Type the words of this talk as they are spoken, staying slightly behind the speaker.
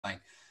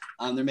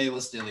There may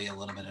will still be a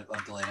little bit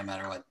of delay no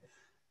matter what.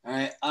 All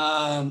right.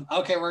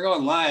 Okay, we're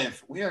going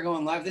live. We are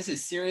going live. This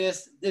is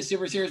serious. This is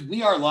super serious.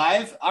 We are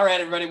live. All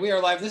right, everybody, we are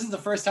live. This is the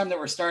first time that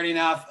we're starting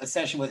off a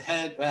session with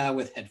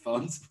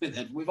headphones.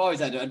 We've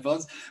always had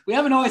headphones. We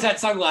haven't always had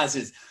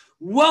sunglasses.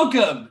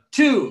 Welcome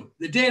to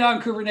the Data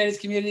on Kubernetes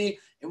community,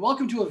 and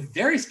welcome to a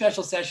very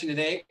special session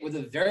today with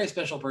a very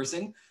special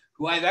person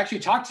who I've actually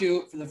talked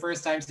to for the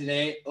first time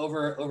today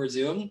over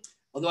Zoom.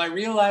 Although I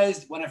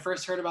realized when I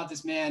first heard about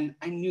this man,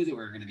 I knew that we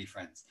were going to be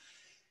friends.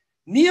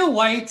 Neil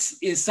White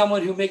is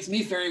someone who makes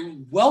me very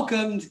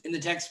welcomed in the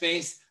tech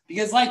space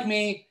because, like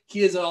me,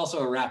 he is also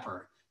a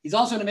rapper. He's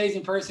also an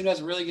amazing person who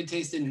has really good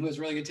taste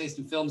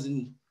in films,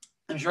 and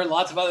I'm sure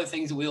lots of other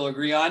things that we'll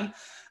agree on.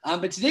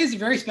 But today is a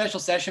very special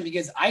session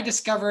because I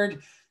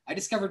discovered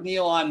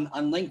Neil on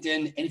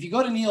LinkedIn, and if you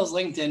go to Neil's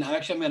LinkedIn,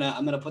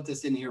 I'm gonna put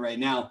this in here right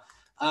now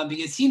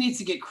because he needs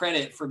to get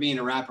credit for being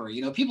a rapper.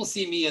 You know, people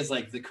see me as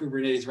like the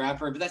Kubernetes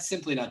rapper, but that's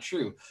simply not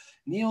true.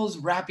 Neil's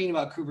rapping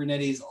about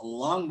Kubernetes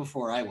long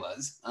before I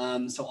was.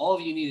 So all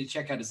of you need to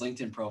check out his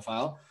LinkedIn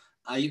profile.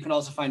 You can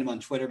also find him on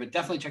Twitter, but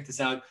definitely check this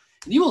out.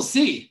 And you will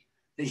see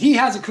that he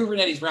has a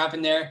Kubernetes rap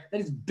in there that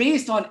is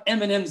based on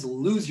Eminem's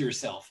Lose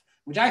Yourself,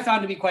 which I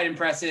found to be quite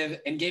impressive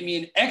and gave me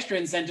an extra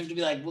incentive to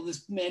be like, well,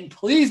 this man,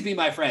 please be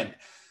my friend.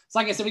 So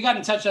like I said, we got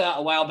in touch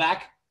a while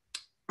back.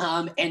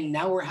 And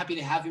now we're happy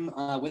to have him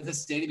with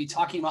us today to be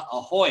talking about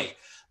Ahoy.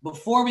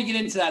 Before we get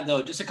into that,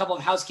 though, just a couple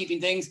of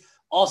housekeeping things.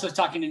 Also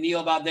talking to Neil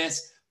about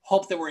this.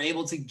 Hope that we're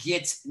able to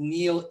get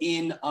Neil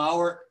in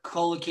our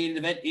co-located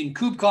event in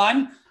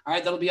KubeCon. All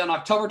right, that'll be on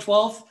October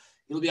 12th.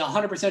 It'll be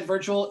 100%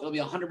 virtual. It'll be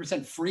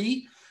 100%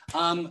 free.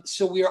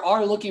 So we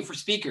are looking for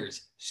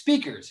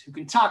speakers who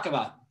can talk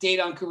about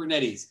data on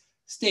Kubernetes,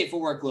 stateful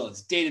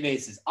workloads,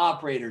 databases,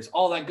 operators,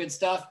 all that good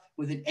stuff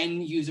with an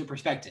end user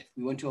perspective.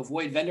 We want to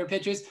avoid vendor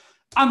pitches.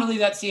 I'm gonna leave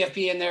that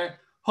CFP in there.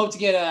 Hope to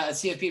get a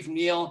CFP from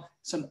Neil.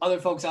 Some other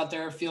folks out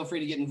there, feel free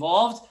to get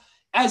involved.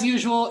 As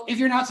usual, if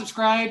you're not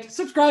subscribed,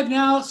 subscribe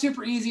now.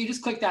 Super easy.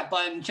 Just click that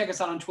button. Check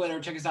us out on Twitter.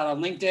 Check us out on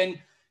LinkedIn.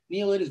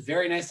 Neil, it is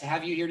very nice to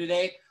have you here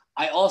today.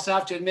 I also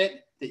have to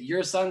admit that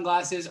your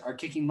sunglasses are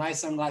kicking my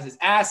sunglasses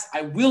ass.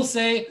 I will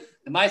say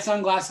that my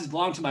sunglasses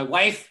belong to my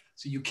wife,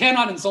 so you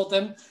cannot insult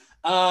them.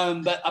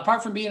 But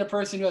apart from being a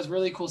person who has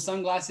really cool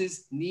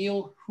sunglasses,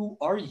 Neil, who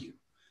are you?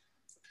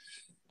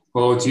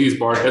 Well, geez,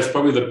 Bart, that's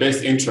probably the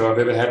best intro I've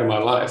ever had in my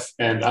life.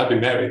 And I've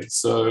been married,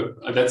 so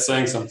that's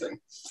saying something.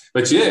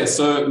 But yeah,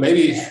 so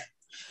maybe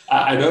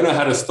I don't know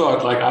how to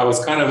start. Like I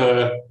was kind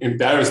of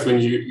embarrassed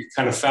when you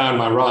kind of found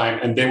my rhyme.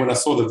 And then when I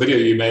saw the video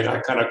you made, I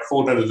kind of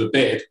crawled under the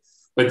bed.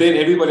 But then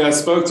everybody I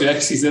spoke to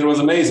actually said it was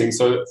amazing.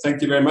 So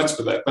thank you very much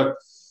for that. But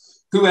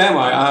who am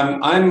I?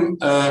 I'm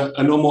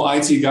a normal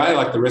IT guy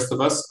like the rest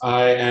of us.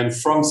 I am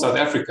from South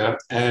Africa,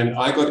 and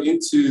I got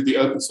into the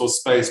open source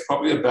space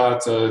probably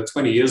about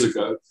 20 years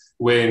ago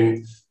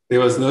when there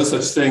was no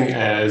such thing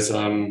as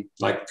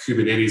like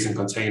Kubernetes and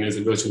containers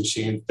and virtual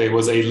machines. There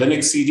was a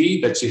Linux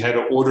CD that you had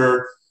to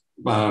order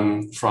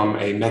from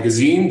a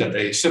magazine that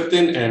they shipped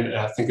in, and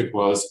I think it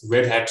was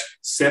Red Hat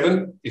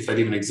 7, if that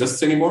even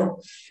exists anymore.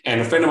 And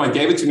a friend of mine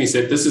gave it to me,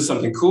 said, this is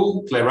something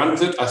cool, play around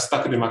with it. I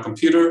stuck it in my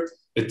computer.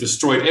 It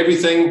destroyed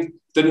everything,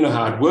 didn't know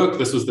how it worked.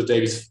 This was the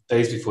days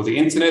before the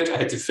internet. I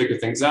had to figure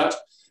things out.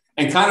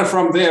 And kind of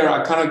from there,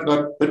 I kind of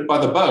got bit by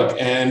the bug,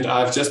 and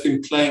I've just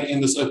been playing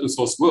in this open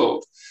source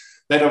world.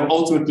 That have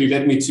ultimately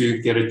led me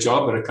to get a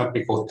job at a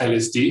company called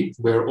LSD,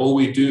 where all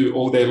we do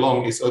all day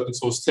long is open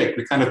source tech.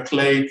 We kind of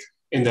play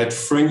in that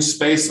fringe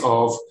space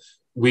of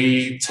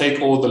we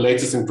take all the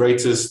latest and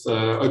greatest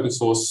open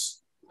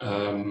source,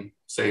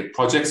 say,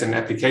 projects and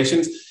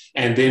applications,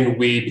 and then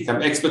we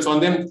become experts on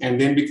them, and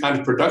then we kind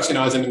of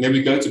productionize them, and then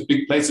we go to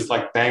big places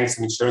like banks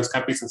and insurance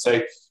companies and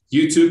say,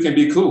 you too can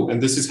be cool,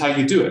 and this is how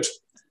you do it.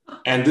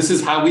 And this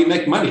is how we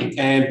make money.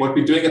 And what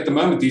we're doing at the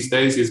moment these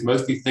days is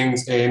mostly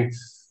things in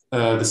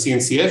the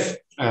CNCF,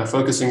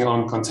 focusing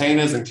on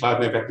containers and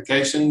cloud-native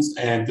applications.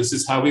 And this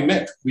is how we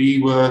met.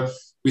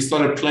 We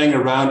started playing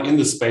around in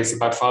the space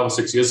about 5 or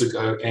 6 years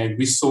ago, and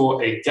we saw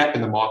a gap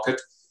in the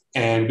market.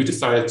 And we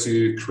decided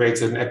to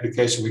create an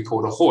application we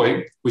called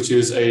Ahoy, which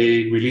is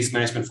a release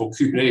management for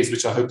Kubernetes,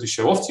 which I hope to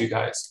show off to you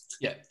guys.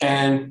 Yeah.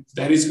 And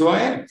that is who I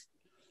am.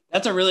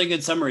 That's a really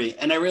good summary.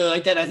 And I really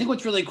like that. I think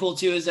what's really cool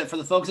too is that for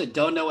the folks that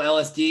don't know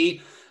LSD,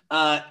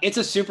 it's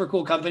a super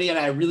cool company, and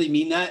I really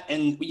mean that.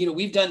 And you know,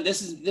 we've done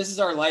this is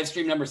our live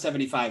stream number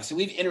 75. So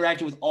we've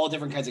interacted with all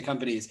different kinds of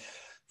companies.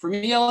 For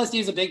me,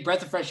 LSD is a big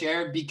breath of fresh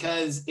air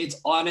because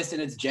it's honest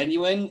and it's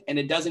genuine, and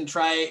it doesn't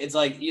try. It's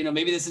like, you know,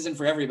 maybe this isn't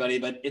for everybody,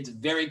 but it's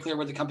very clear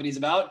what the company's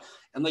about.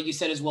 And like you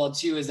said as well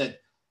too, is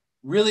that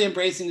really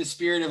embracing the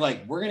spirit of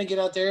like, we're going to get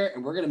out there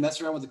and we're going to mess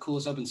around with the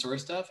coolest open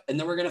source stuff, and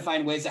then we're going to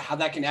find ways that how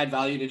that can add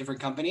value to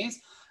different companies.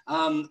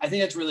 I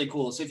think that's really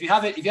cool. So if you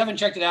haven't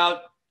checked it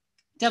out,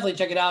 definitely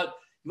check it out.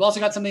 You've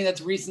also got something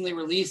that's recently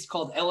released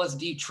called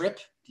LSD Trip.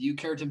 Do you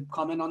care to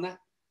comment on that?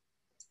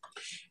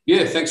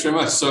 Yeah, thanks very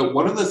much. So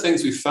one of the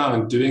things we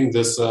found doing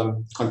this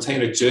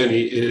container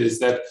journey is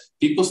that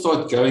people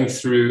start going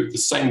through the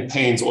same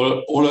pains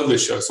all over the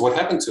show. So what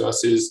happened to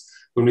us is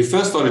when we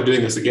first started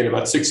doing this, again,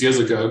 about 6 years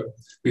ago,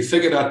 we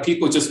figured out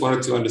people just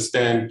wanted to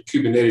understand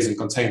Kubernetes and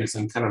containers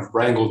and kind of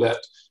wrangle that.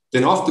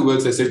 Then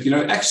afterwards, they said,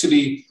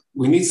 actually,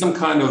 we need some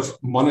kind of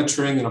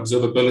monitoring and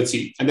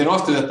observability. And then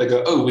after that, they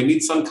go, oh, we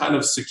need some kind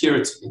of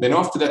security. And then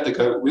after that, they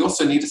go, we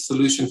also need a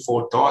solution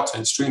for data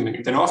and streaming.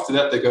 And then after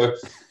that, they go,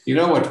 you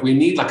know what, we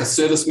need like a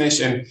service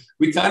mesh. And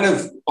we kind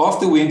of,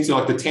 after we went to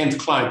like the 10th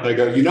client, they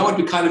go, you know what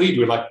we kind of need?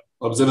 We're like,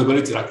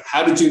 observability. Like,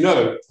 how did you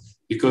know?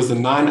 Because the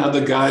 9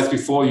 other guys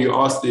before you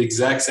asked the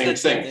exact same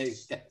thing.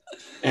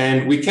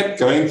 And we kept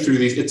going through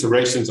these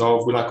iterations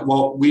of, we're like,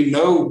 well, we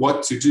know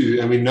what to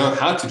do and we know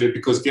how to do it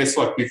because guess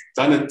what? We've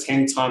done it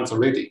 10 times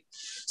already.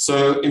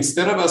 So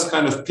instead of us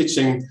kind of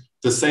pitching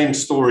the same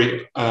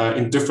story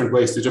in different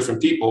ways to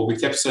different people, we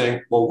kept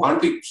saying, well, why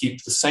don't we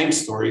keep the same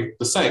story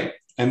the same?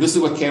 And this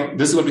is what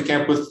we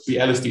came up with, the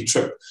LSD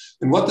trip.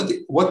 And what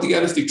the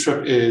LSD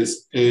trip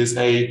is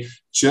a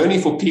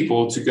journey for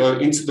people to go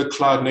into the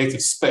cloud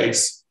native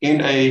space in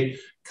a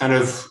kind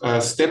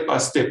of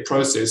step-by-step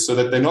process so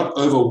that they're not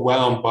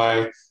overwhelmed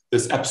by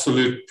this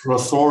absolute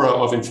plethora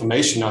of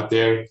information out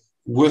there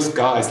with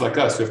guys like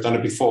us who have done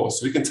it before.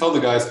 So we can tell the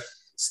guys,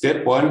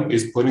 step 1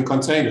 is put in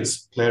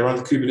containers, play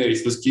around with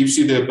Kubernetes. This gives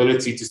you the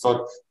ability to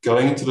start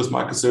going into this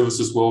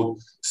microservices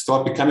world,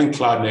 start becoming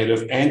cloud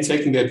native and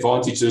taking the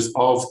advantages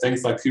of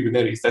things like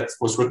Kubernetes. That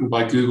was written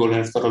by Google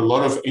and it's got a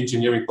lot of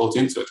engineering built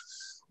into it.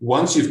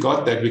 Once you've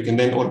got that, we can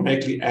then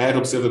automatically add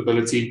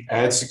observability,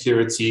 add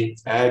security,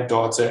 add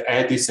data,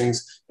 add these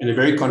things in a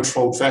very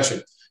controlled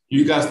fashion.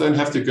 You guys don't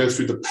have to go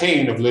through the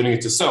pain of learning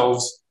it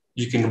yourselves.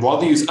 You can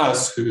rather use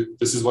us, who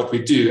this is what we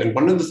do. And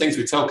one of the things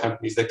we tell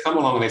companies, they come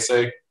along and they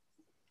say,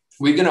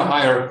 we're going to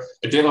hire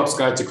a DevOps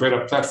guy to create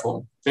our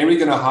platform. Then we're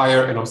going to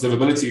hire an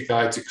observability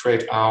guy to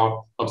create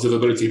our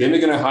observability. Then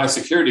we're going to hire a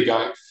security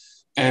guy.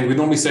 And we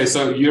normally say,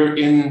 so you're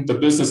in the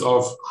business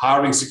of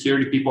hiring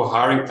security people,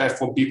 hiring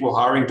platform people,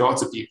 hiring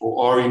data people,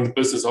 or in the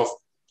business of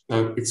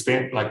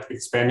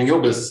expanding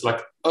your business.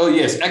 Like, oh,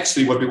 yes,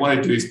 actually what we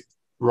want to do is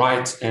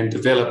write and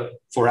develop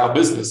for our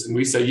business. And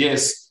we say,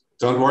 yes,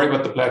 don't worry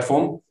about the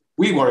platform.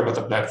 We worry about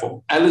the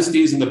platform.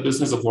 LSD is in the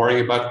business of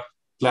worrying about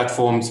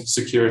platforms,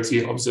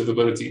 security,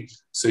 observability.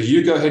 So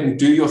you go ahead and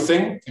do your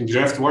thing and you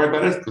don't have to worry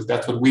about it because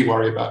that's what we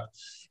worry about.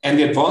 And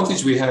the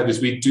advantage we have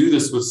is we do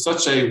this with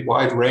such a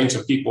wide range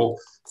of people,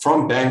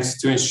 from banks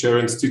to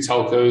insurance to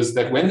telcos,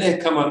 that when they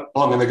come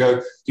along and they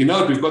go, you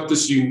know, we've got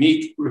this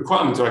unique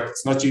requirement, right?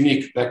 It's not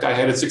unique. That guy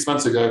had it 6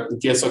 months ago. And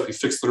guess what? We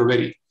fixed it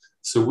already.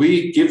 So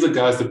we give the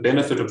guys the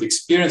benefit of the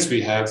experience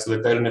we have so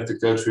that they don't have to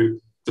go through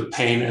the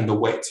pain and the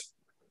wait.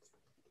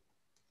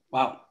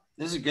 Wow.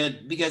 This is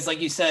good because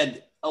like you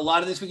said, a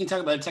lot of this we can talk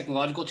about a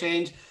technological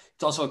change.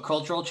 It's also a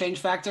cultural change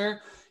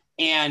factor.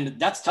 And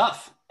that's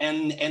tough.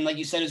 And like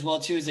you said as well,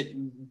 too, is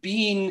that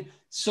being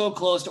so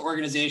close to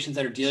organizations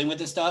that are dealing with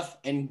this stuff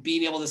and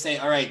being able to say,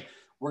 all right,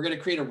 we're going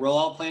to create a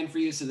rollout plan for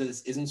you so that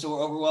this isn't so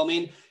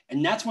overwhelming.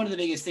 And that's one of the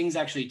biggest things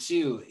actually,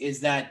 too, is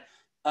that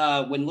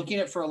when looking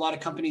at for a lot of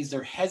companies,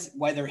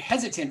 why they're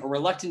hesitant or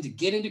reluctant to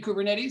get into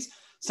Kubernetes,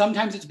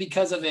 sometimes it's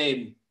because of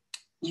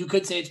you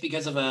could say it's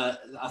because of a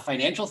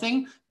financial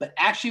thing, but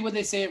actually what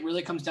they say it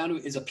really comes down to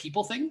is a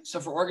people thing. So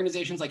for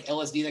organizations like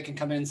LSD that can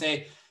come in and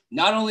say,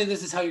 not only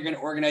this is how you're going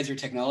to organize your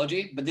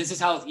technology, but this is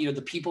how,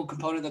 the people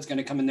component that's going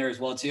to come in there as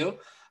well too.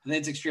 I think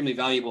it's extremely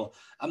valuable.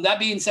 That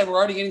being said, we're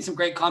already getting some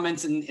great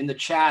comments in the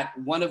chat,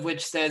 one of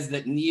which says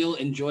that Neil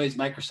enjoys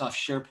Microsoft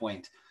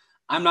SharePoint.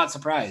 I'm not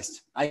surprised.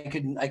 I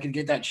could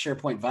get that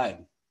SharePoint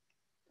vibe.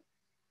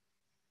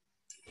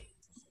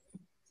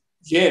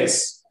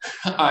 Yes,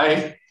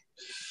 I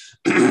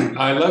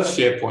love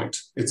SharePoint.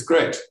 It's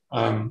great.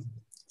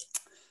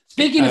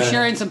 Speaking of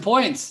sharing some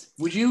points,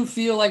 would you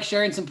feel like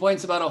sharing some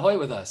points about Ahoy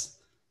with us?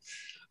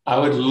 I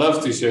would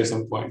love to share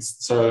some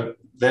points. So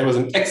that was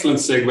an excellent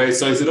segue.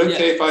 So is it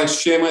okay if I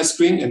share my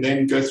screen and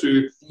then go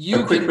through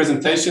a quick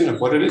presentation of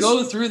what it is?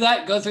 Go through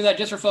that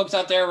just for folks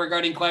out there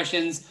regarding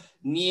questions.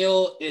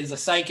 Neil is a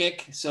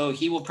psychic, so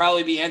he will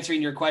probably be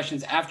answering your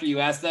questions after you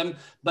ask them,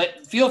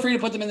 but feel free to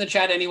put them in the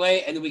chat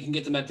anyway, and then we can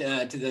get them at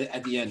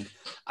the end.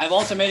 I've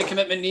also made a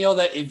commitment, Neil,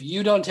 that if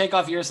you don't take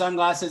off your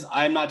sunglasses,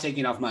 I'm not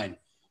taking off mine.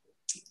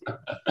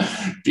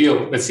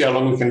 Deal. Let's see how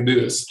long we can do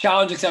this.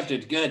 Challenge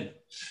accepted. Good.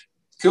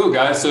 Cool,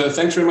 guys. So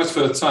thanks very much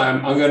for the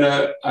time. I'm going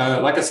to,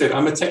 like I said,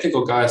 I'm a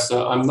technical guy,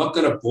 so I'm not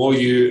going to bore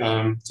you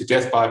to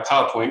death by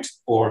PowerPoint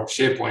or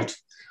SharePoint.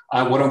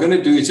 What I'm going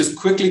to do is just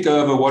quickly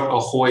go over what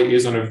Ahoy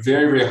is on a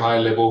very, very high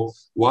level,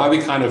 why we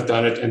kind of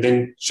done it, and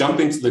then jump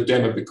into the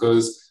demo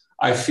because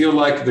I feel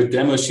like the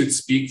demo should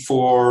speak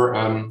for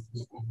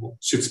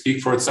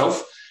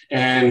itself.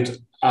 And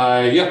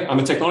I'm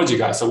a technology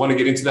guy, so I want to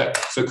get into that.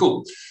 So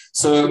cool.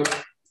 So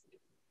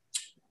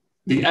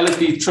the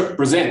LSD trip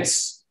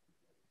presents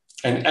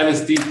an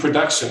LSD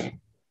production.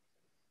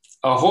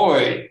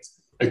 Ahoy,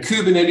 a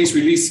Kubernetes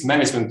release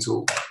management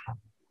tool.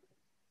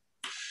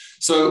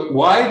 So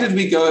why did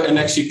we go and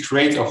actually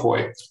create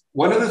Ahoy?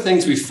 One of the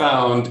things we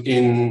found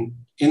in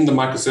the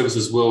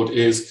microservices world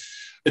is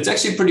it's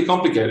actually pretty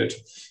complicated.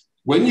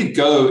 when you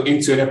go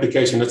into an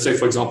application, let's say,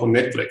 for example,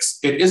 Netflix,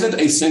 it isn't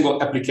a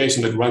single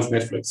application that runs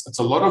Netflix. It's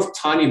a lot of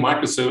tiny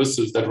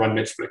microservices that run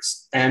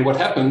Netflix. And what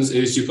happens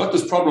is you've got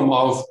this problem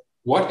of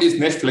what is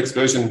Netflix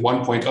version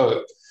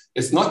 1.0?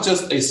 It's not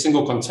just a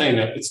single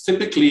container. It's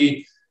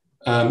typically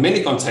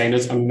many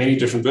containers and many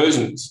different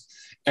versions.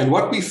 And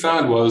what we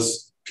found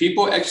was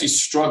people actually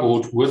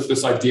struggled with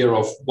this idea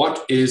of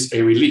what is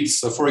a release.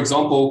 So for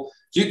example,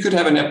 you could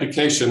have an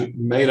application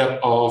made up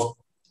of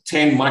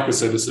 10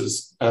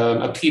 microservices,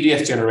 a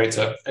PDF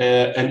generator,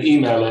 an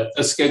emailer,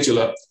 a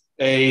scheduler,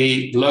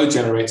 a load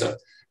generator,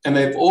 and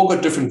they've all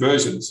got different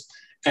versions.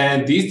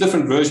 And these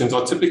different versions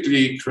are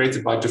typically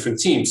created by different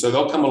teams. So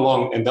they'll come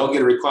along and they'll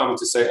get a requirement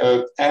to say,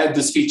 oh, add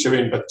this feature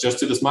in, but just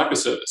to this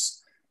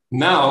microservice.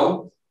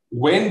 Now,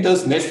 when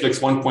does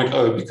Netflix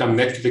 1.0 become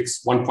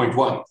Netflix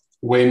 1.1?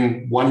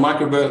 When one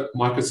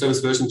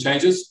microservice version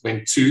changes,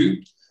 when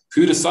two,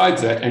 who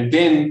decides that? And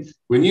then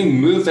when you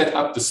move that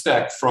up the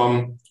stack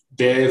from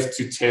dev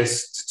to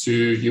test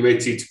to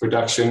UAT to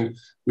production,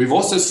 we've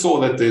also saw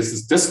that there's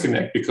this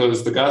disconnect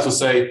because the guys will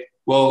say,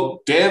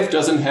 well, dev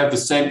doesn't have the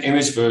same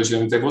image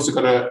version. They've also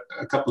got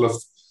a couple of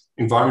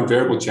environment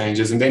variable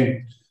changes. And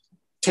then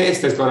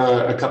test has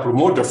got a couple of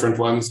more different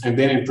ones. And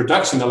then in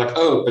production, they're like,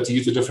 oh, but you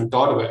use a different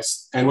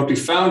database. And what we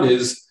found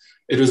is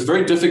it was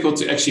very difficult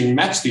to actually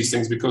match these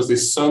things because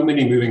there's so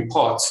many moving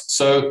parts.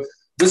 So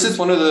this is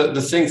one of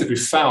the things that we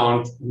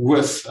found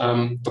with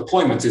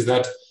deployments is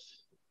that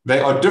they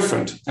are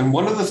different. And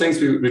one of the things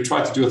we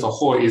tried to do with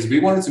Ahoy is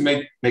we wanted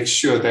to make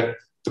sure that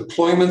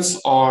deployments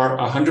are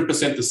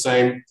 100% the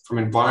same from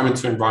environment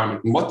to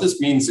environment. And what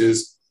this means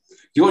is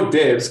your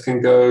devs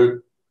can go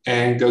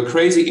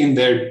crazy in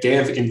their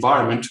dev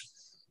environment,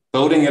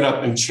 building it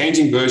up and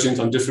changing versions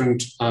on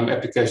different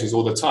applications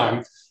all the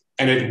time.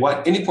 And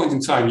at any point in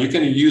time, you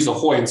can use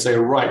Ahoy and say,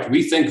 right,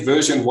 we think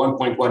version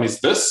 1.1 is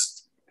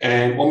this,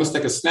 and almost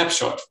take a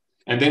snapshot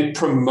and then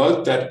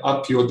promote that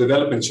up your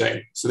development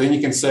chain. So then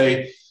you can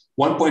say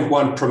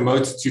 1.1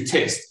 promotes to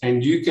test,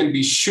 and you can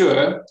be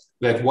sure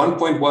that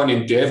 1.1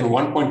 in dev and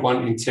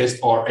 1.1 in test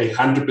are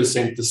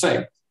 100% the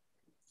same.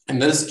 And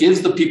this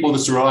gives the people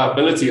this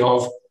reliability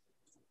of,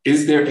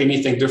 is there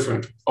anything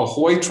different?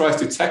 Ahoy tries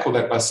to tackle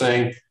that by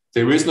saying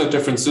there is no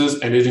differences,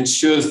 and it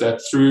ensures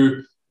that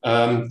through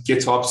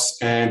GitOps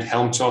and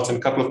Helm charts and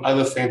a couple of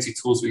other fancy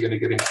tools we're going to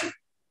get into.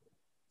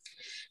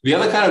 The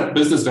other kind of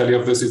business value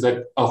of this is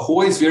that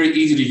Ahoy is very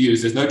easy to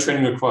use. There's no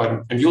training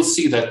required. And you'll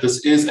see that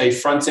this is a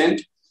front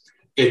end.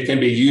 It can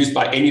be used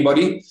by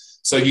anybody.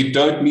 So you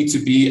don't need to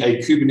be a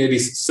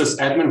Kubernetes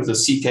sysadmin with a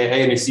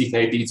CKA and a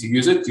CKD to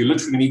use it. You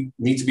literally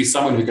need to be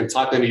someone who can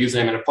type in a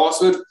username and a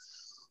password,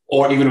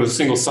 or even with a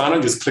single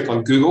sign-on, just click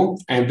on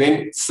Google and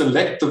then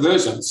select the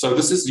version. So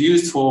this is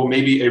used for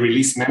maybe a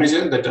release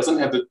manager that doesn't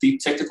have the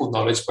deep technical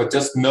knowledge, but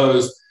just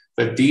knows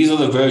that these are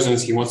the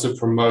versions he wants to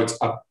promote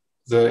up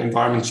the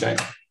environment chain.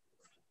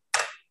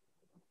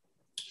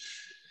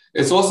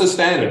 It's also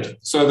standard.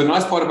 So the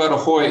nice part about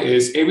Ahoy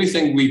is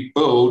everything we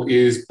build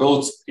is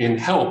built in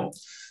Helm.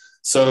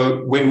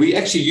 So when we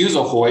actually use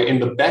Ahoy in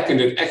the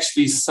backend, it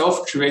actually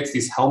self-creates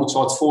these Helm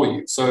charts for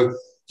you. So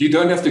you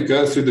don't have to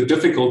go through the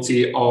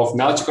difficulty of,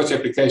 now that you've got your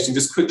application,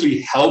 just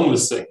quickly Helm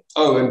this thing.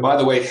 Oh, and by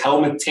the way,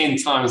 Helm it 10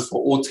 times for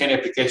all 10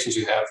 applications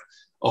you have.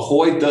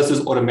 Ahoy does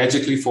this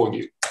automatically for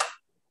you.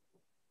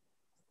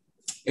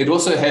 It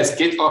also has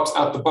GitOps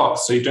out the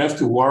box, so you don't have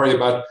to worry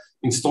about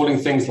installing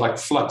things like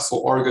Flux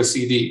or Argo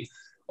CD.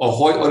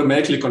 Ahoy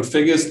automatically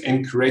configures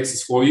and creates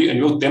this for you,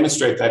 and we'll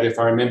demonstrate that, if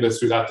I remember,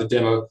 throughout the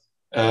demo,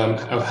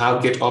 of how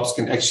GitOps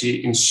can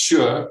actually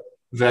ensure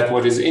that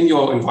what is in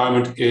your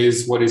environment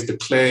is what is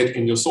declared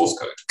in your source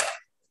code.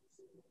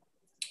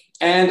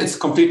 And it's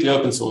completely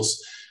open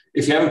source.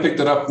 If you haven't picked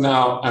it up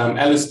now,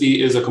 LSD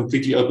is a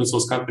completely open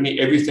source company.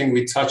 Everything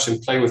we touch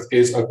and play with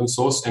is open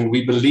source, and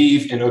we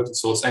believe in open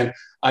source. And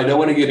I don't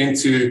want to get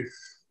into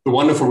the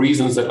wonderful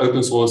reasons that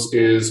open source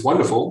is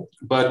wonderful,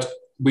 but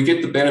we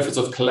get the benefits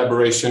of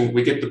collaboration,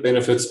 we get the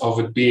benefits of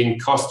it being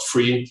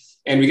cost-free,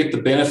 and we get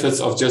the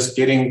benefits of just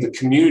getting the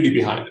community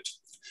behind it.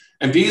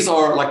 And these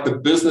are like the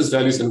business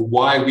values and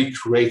why we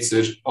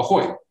created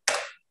Ahoy.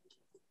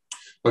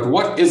 But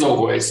what is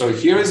Ahoy? So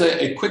here is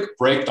a quick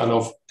breakdown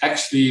of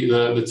actually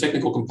the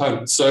technical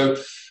components. So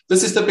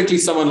this is typically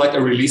someone like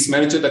a release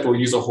manager that will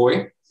use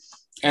Ahoy.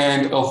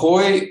 And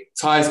Ahoy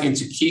ties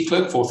into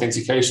Keycloak for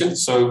authentication.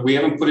 So we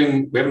haven't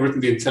written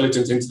the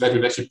intelligence into that.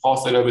 We've actually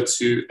passed that over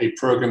to a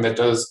program that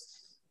does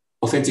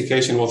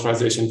authentication and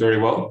authorization very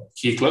well.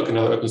 Keycloak,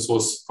 another open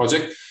source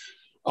project.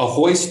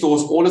 Ahoy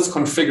stores all its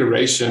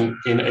configuration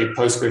in a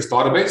Postgres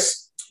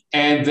database,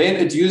 and then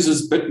it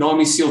uses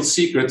Bitnami sealed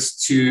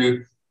secrets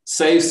to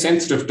save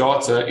sensitive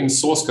data in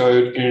source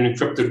code in an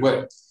encrypted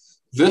way.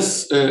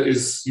 This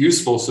is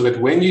useful so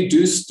that when you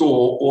do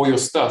store all your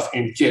stuff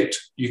in Git,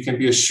 you can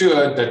be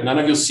assured that none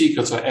of your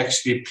secrets are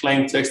actually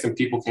plain text and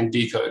people can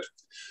decode.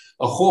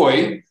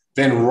 Ahoy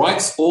then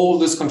writes all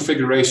this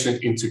configuration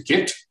into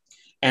Git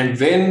and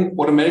then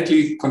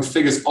automatically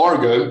configures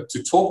Argo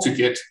to talk to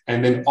Git,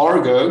 and then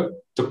Argo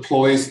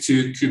deploys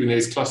to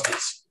Kubernetes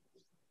clusters.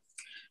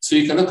 So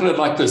you can look at it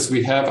like this.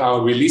 We have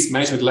our release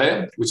management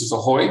layer, which is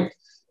Ahoy.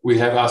 We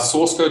have our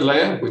source code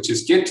layer, which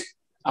is Git,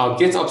 our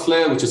GitOps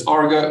layer, which is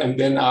Argo, and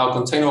then our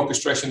container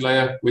orchestration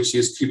layer, which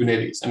is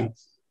Kubernetes. And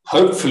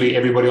hopefully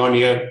everybody on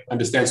here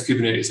understands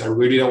Kubernetes. I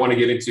really don't want to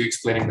get into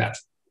explaining that.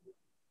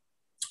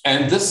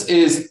 And this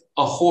is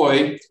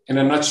Ahoy in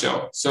a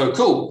nutshell. So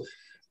cool.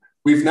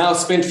 We've now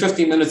spent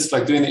 15 minutes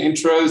like doing the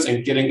intros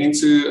and getting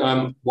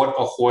into what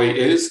Ahoy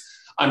is.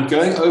 I'm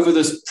going over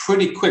this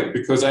pretty quick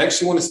because I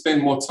actually want to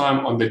spend more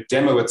time on the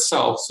demo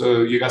itself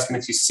so you guys can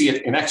actually see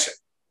it in action.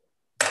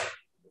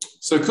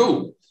 So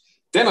cool.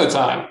 Demo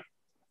time.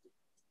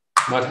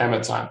 Not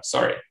hammer time,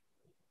 sorry.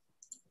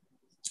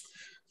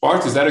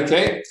 Bart, is that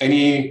okay?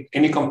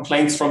 Any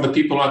complaints from the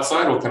people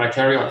outside, or can I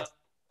carry on?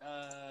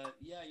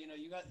 Yeah,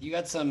 you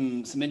got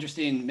some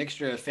interesting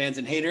mixture of fans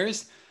and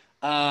haters.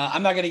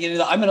 I'm not going to get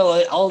into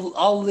that.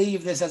 I'll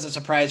leave this as a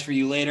surprise for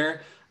you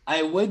later.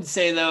 I would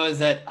say though is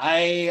that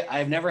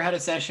I've never had a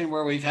session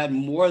where we've had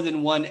more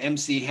than one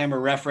MC Hammer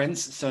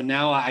reference. So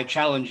now I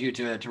challenge you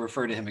to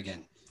refer to him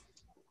again.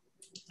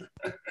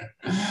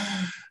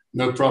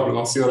 No problem.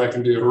 I'll see what I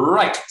can do.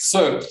 Right.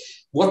 So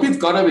what we've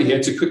got over here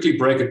to quickly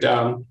break it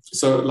down.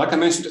 So like I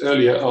mentioned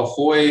earlier,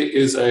 Ahoy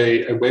is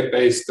a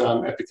web-based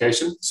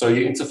application. So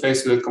you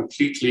interface with it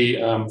completely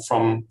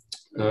from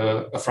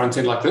a front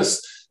end like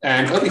this.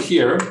 And over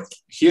here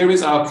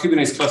is our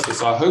Kubernetes cluster.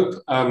 So I hope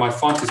my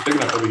font is big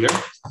enough over here.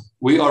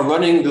 We are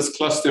running this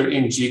cluster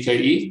in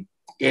GKE.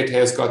 It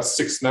has got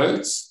 6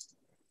 nodes.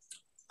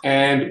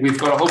 And we've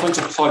got a whole bunch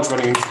of pods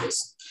running into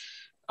this.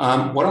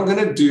 What I'm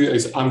going to do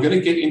is I'm going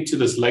to get into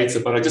this later,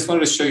 but I just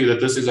wanted to show you that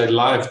this is a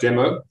live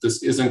demo.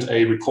 This isn't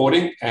a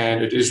recording,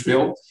 and it is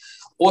real.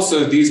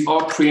 Also, these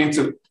are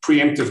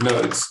preemptive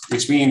nodes,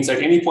 which means at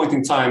any point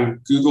in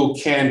time, Google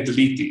can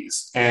delete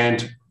these.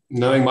 And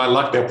knowing my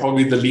luck, they'll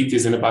probably delete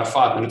these in about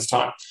 5 minutes'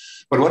 time.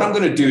 But what I'm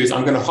going to do is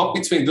I'm going to hop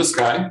between this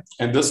guy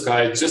and this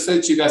guy, just so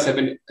that you guys have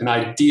an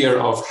idea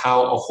of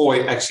how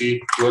Ahoy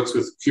actually works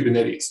with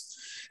Kubernetes.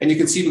 And you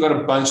can see we've got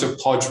a bunch of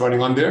pods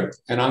running on there,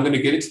 and I'm going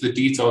to get into the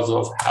details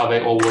of how they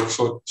all work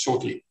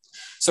shortly.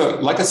 So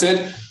like I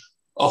said,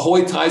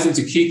 Ahoy ties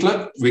into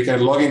KeyClip. We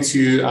can log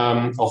into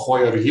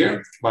Ahoy over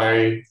here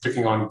by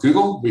clicking on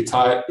Google. We've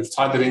tied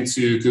that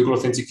into Google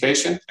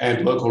Authentication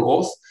and Local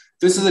Auth.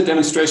 This is a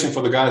demonstration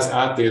for the guys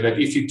out there that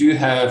if you do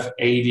have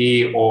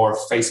AD or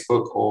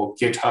Facebook or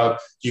GitHub,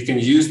 you can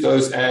use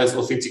those as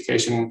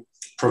authentication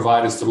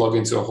providers to log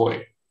into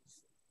Ahoy.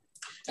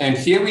 And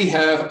here we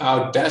have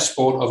our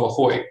dashboard of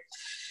Ahoy.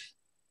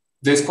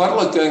 There's quite a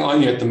lot going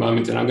on here at the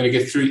moment, and I'm going to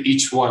get through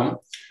each one.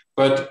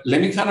 But let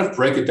me kind of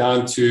break it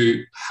down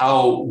to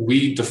how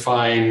we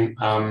define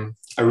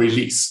a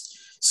release.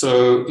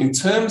 So in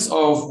terms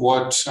of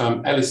what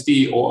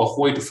LSD or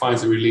Ahoy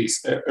defines a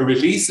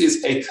release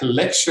is a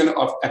collection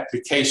of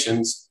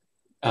applications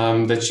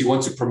that you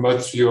want to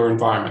promote through your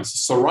environments.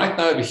 So right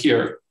now over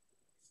here,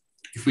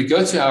 if we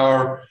go to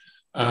our,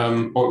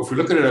 or if we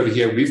look at it over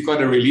here, we've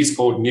got a release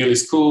called Nearly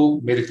School,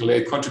 Medical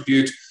Aid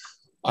Contribute,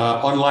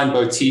 Online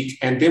Boutique,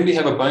 and then we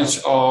have a bunch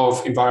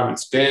of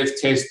environments, dev,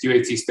 test,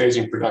 UAT,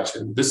 staging,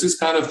 production. This is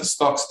kind of the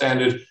stock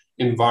standard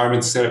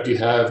environment setup you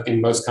have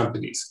in most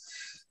companies.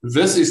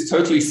 This is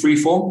totally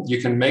freeform.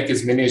 You can make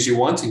as many as you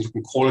want, and you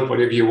can call it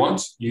whatever you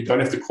want. You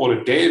don't have to call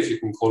it dev. You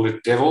can call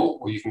it devil,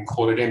 or you can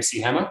call it MC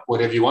Hammer,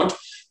 whatever you want.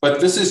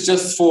 But this is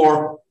just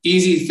for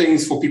easy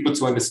things for people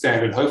to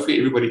understand, and hopefully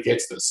everybody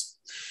gets this.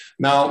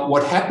 Now,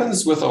 what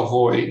happens with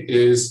Ahoy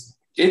is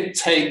it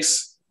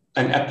takes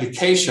an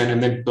application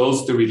and then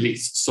builds the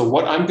release. So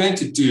what I'm going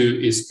to do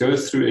is go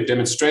through a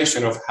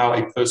demonstration of how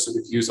a person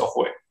would use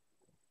Ahoy.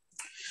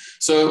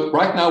 So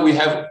right now we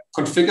have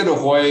configured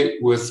Ahoy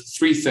with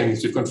 3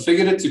 things. We've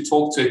configured it to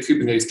talk to a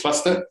Kubernetes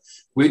cluster.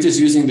 We're just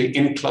using the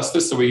in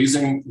cluster. So we're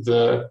using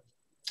the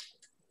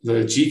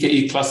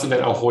GKE cluster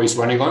that Ahoy is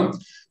running on.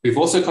 We've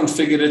also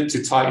configured it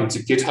to tie into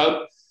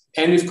GitHub,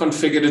 and we've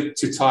configured it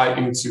to tie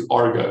into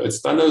Argo.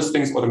 It's done those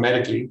things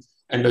automatically,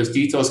 and those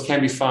details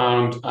can be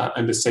found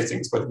under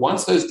settings. But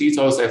once those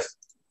details have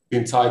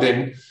been tied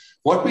in,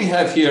 what we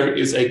have here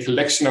is a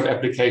collection of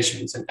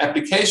applications. And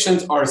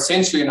applications are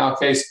essentially, in our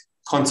case,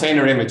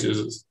 container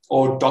images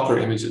or Docker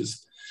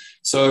images.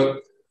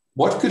 So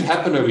what could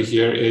happen over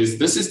here is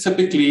this is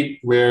typically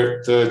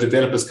where the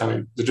developers come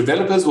in. The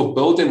developers will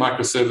build their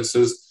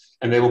microservices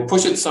and they will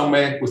push it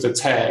somewhere with a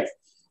tag.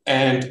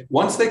 And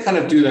once they kind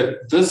of do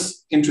that,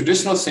 this in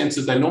traditional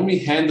senses, they normally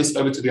hand this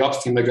over to the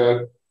ops team. They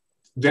go,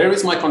 there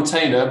is my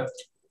container.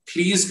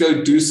 Please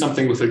go do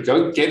something with it.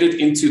 Go get it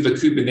into the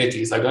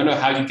Kubernetes. I don't know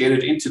how you get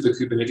it into the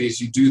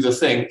Kubernetes. You do the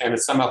thing and it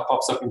somehow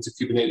pops up into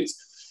Kubernetes.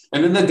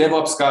 And then the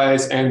DevOps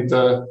guys and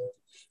the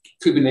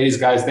Kubernetes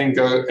guys then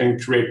go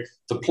and create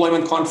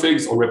deployment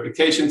configs or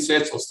replication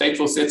sets or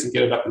stateful sets and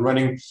get it up and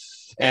running.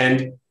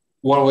 And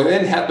what will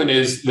then happen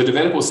is the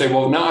developer will say,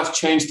 well, now I've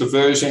changed the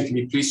version. Can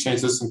you please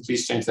change this and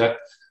please change that?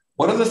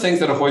 One of the things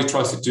that Ahoy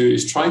tries to do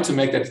is trying to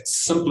make that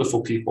simpler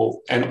for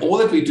people. And all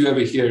that we do over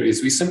here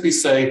is we simply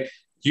say,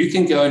 you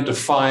can go and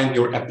define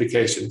your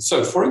application.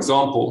 So for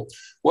example,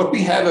 what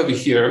we have over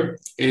here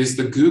is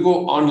the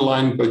Google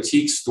Online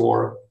Boutique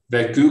Store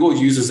that Google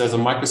uses as a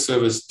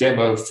microservice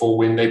demo for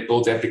when they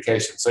build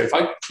applications. So if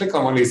I click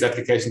on one of these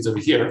applications over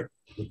here,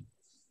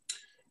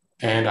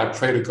 and I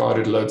pray to God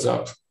it loads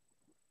up.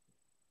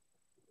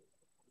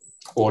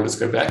 Or let's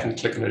go back and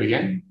click on it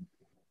again.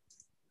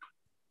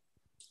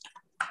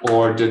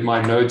 Or did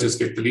my node just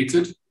get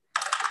deleted?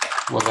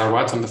 Was I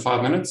right on the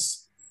 5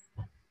 minutes?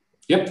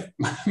 Yep,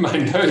 my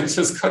node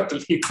just got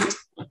deleted.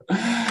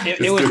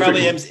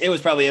 It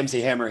was probably MC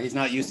Hammer. He's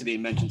not used to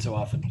being mentioned so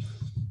often.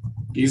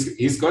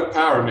 He's got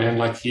power, man.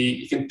 Like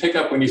he can pick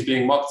up when he's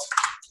being mocked.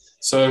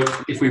 So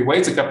if we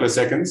wait a couple of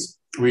seconds,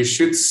 we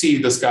should see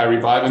this guy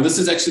revive. And this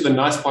is actually the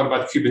nice part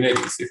about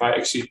Kubernetes. If I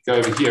actually go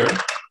over here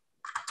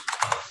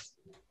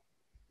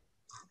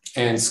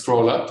and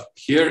scroll up,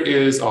 here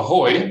is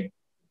Ahoy.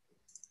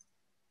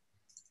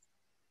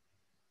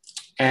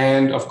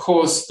 And of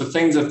course, the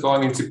things have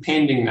gone into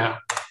pending now.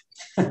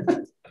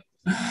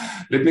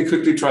 Let me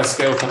quickly try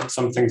scale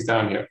some things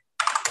down here.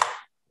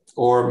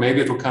 Or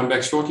maybe it will come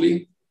back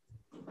shortly.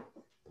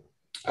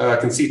 I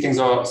can see things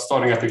are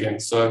starting up again.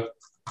 So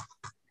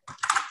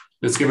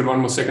let's give it one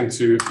more second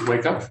to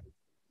wake up.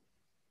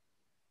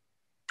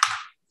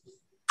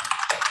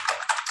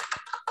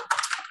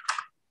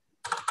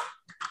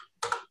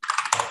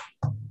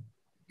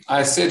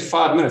 I said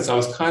 5 minutes. I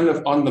was kind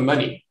of on the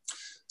money.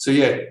 So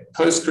yeah,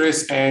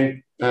 Postgres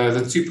and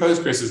the two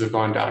Postgreses have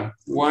gone down.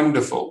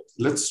 Wonderful.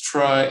 Let's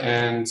try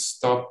and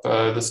stop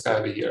this guy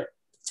over here.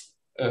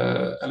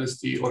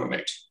 LSD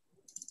automate.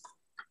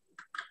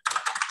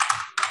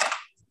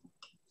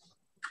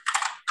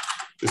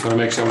 Just want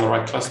to make sure I'm on the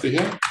right cluster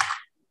here.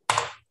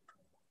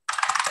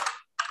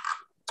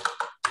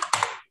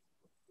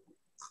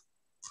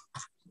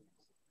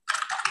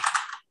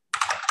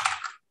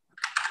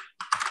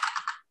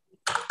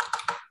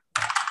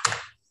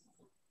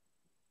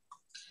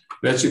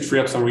 That should free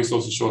up some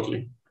resources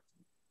shortly.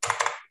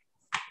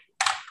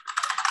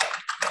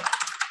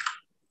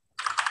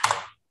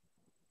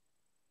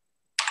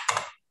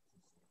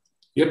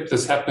 Yep,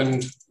 this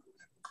happened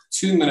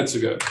 2 minutes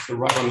ago, so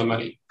right on the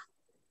money.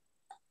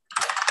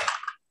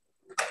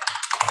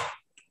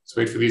 Let's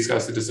wait for these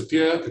guys to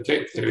disappear.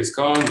 Okay, there he's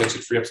gone. That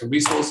should free up some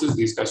resources.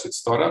 These guys should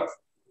start up.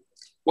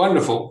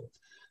 Wonderful.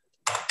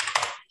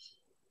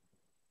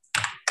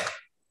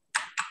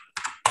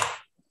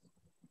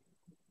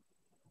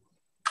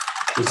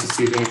 Just to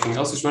see if anything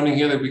else is running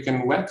here that we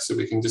can whack so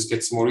we can just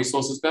get some more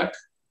resources back.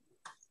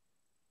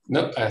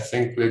 Nope, I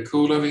think we're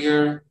cool over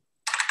here.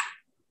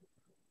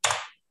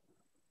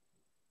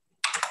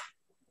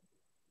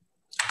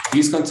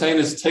 These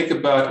containers take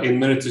about a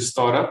minute to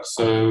start up,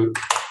 so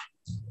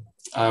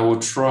I will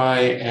try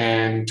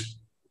and,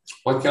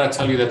 what can I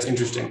tell you that's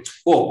interesting?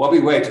 Oh, while we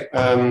wait,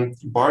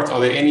 Bart, are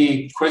there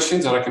any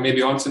questions that I can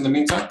maybe answer in the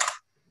meantime?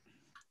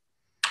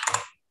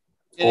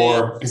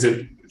 Or is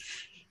it?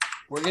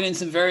 We're getting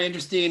some very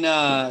interesting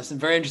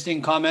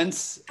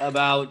comments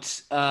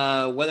about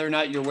whether or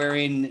not you're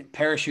wearing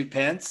parachute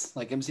pants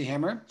like MC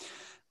Hammer.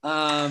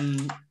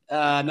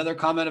 Another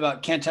comment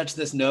about can't touch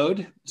this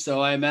node.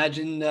 So I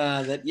imagine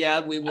that,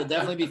 yeah, we will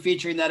definitely be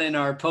featuring that in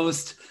our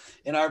post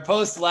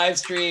live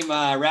stream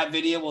rap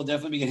video. We'll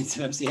definitely be getting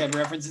some MC Hammer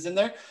references in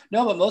there.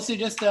 No, but mostly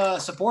just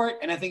support.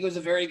 And I think it was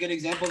a very good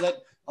example that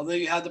although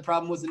you had the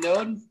problem with the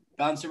node,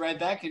 bounce it right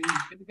back and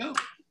good to go.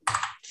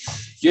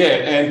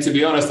 Yeah, and to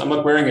be honest, I'm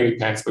not wearing any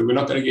pants, but we're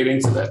not going to get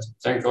into that.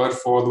 Thank God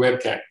for the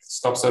webcam.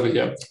 Stops over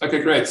here. Okay,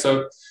 great.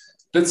 So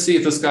let's see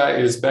if this guy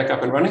is back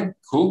up and running.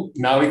 Cool.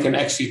 Now we can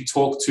actually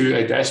talk to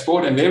a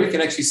dashboard, and there we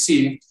can actually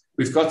see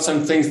we've got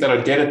some things that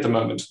are dead at the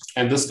moment,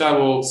 and this guy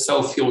will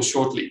self-heal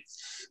shortly.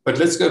 But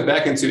let's go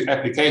back into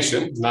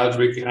application now that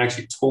we can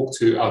actually talk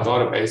to our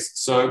database.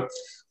 So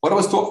what I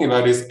was talking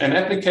about is an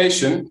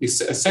application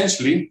is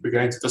essentially, we're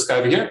going to this guy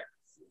over here.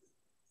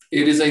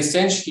 It is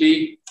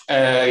essentially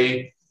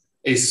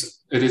it's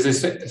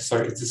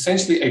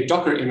essentially a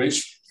Docker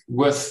image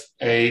with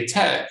a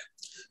tag.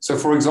 So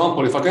for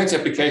example, if I go into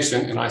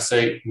application and I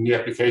say new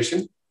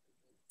application,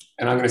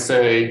 and I'm going to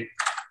say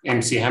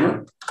MC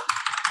Hammer,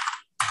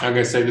 I'm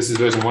going to say this is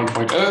version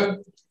 1.0,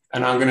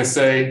 and I'm going to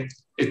say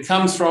it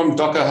comes from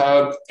Docker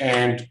Hub,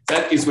 and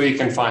that is where you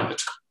can find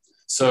it.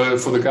 So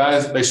for the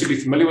guys, they should be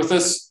familiar with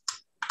this.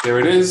 There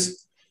it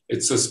is.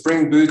 It's a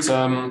Spring Boot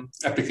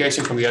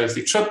application from the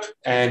LSD trip,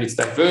 and it's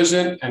that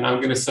version, and I'm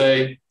going to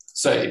say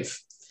save.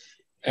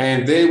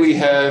 And there we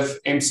have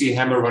MC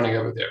Hammer running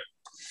over there.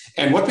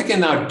 And what we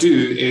can now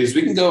do is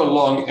we can go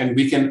along and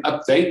we can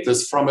update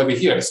this from over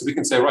here. So we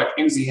can say, right,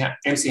 MC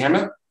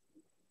Hammer,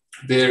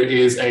 there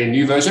is a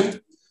new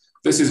version.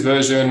 This is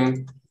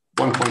version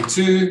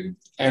 1.2,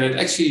 and it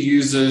actually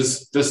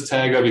uses this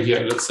tag over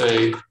here. Let's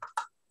say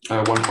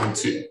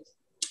 1.2.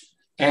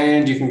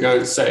 And you can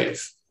go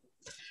save.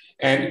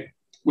 And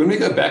when we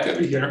go back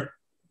over here,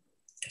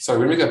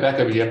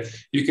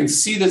 you can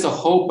see there's a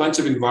whole bunch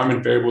of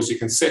environment variables you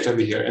can set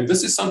over here. And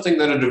this is something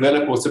that a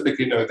developer will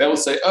typically know. They will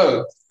say,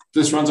 oh,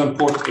 this runs on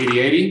port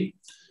 8080.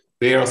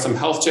 There are some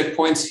health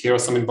checkpoints. Here are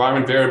some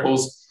environment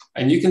variables,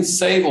 and you can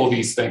save all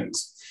these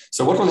things.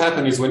 So what will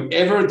happen is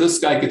whenever this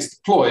guy gets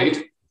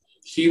deployed,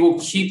 he will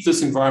keep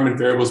this environment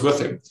variables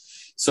with him.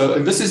 So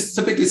and this is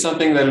typically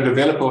something that a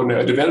developer will know.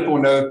 A developer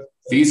will know,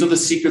 these are the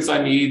secrets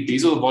I need,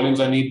 these are the volumes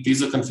I need,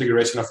 these are the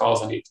configuration of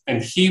files I need.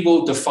 And he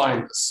will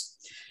define this.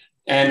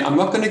 And I'm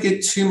not going to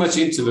get too much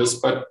into this,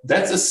 but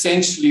that's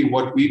essentially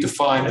what we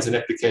define as an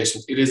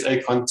application. It is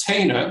a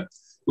container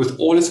with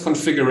all its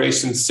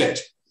configurations set.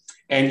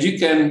 And you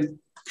can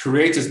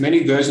create as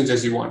many versions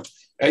as you want.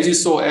 As you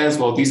saw as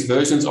well, these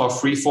versions are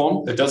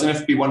freeform. It doesn't have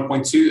to be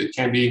 1.2. It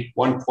can be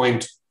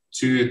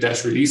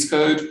 1.2-release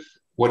code,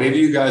 whatever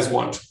you guys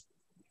want.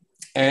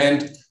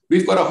 And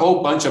we've got a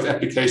whole bunch of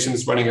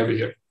applications running over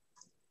here.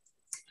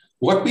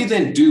 What we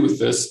then do with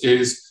this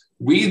is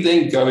we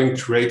then go and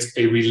create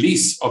a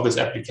release of this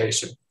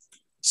application.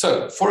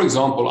 So for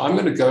example, I'm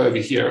going to go over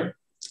here.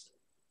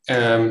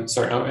 I'm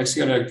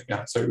actually going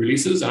to,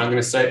 releases, and I'm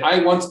going to say, I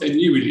want a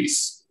new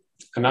release.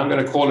 And I'm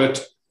going to call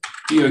it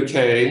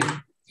DOK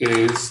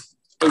is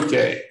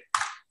OK.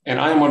 And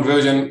I am on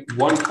version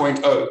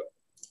 1.0.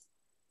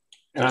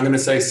 And I'm going to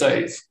say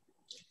save.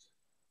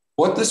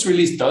 What this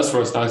release does for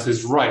us now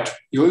is, right,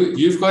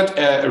 you've got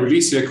a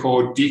release here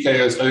called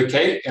DKO's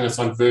OK, and it's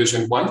on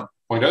version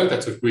 1.0.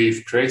 That's what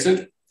we've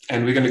created.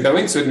 And we're going to go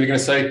into it, and we're going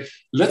to say,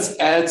 let's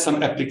add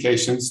some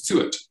applications to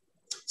it.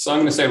 So I'm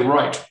going to say,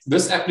 right,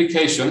 this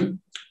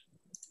application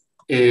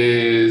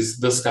is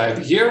this guy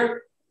over here,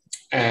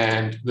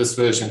 and this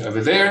version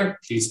over there.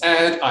 Please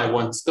add. I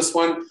want this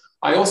one.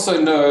 I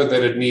also know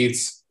that it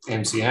needs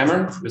MC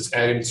Hammer. Let's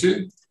add in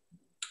 2.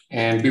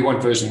 And we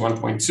want version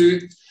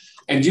 1.2.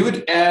 And you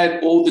would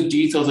add all the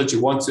details that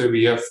you want to over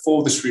here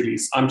for this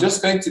release. I'm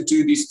just going to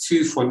do these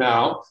 2 for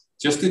now,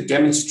 just to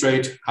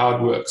demonstrate how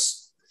it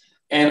works.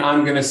 And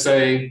I'm going to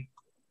say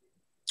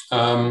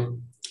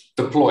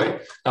deploy.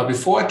 Now,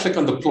 before I click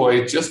on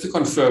deploy, just to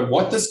confirm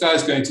what this guy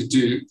is going to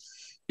do,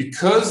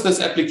 because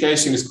this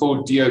application is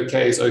called DOK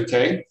is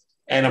OK,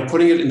 and I'm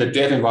putting it in the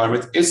dev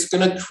environment, it's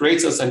going to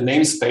create us a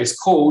namespace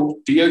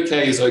called DOK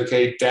is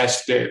OK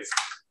 -dev.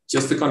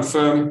 Just to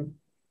confirm,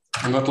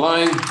 I'm not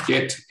lying,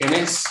 get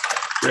ns,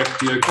 rep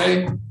DOK.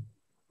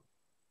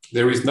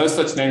 There is no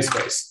such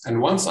namespace.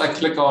 And once I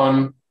click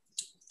on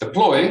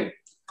deploy,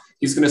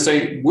 he's going to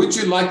say, would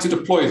you like to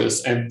deploy this?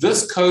 And this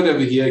code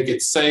over here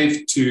gets saved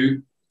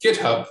to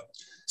GitHub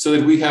so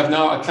that we have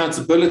now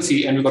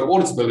accountability and we've got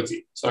auditability.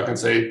 So I can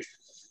say,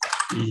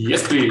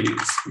 yes,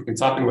 please. You can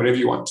type in whatever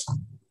you want.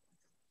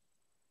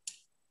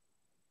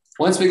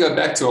 Once we go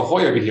back to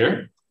Ahoy over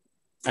here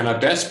and our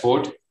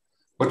dashboard,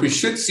 what we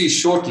should see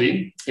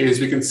shortly is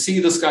we can see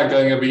this guy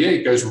going over here.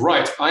 He goes,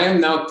 right, I am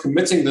now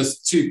committing this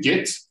to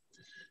Git.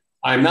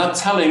 I'm now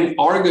telling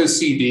Argo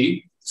CD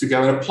to go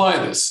and apply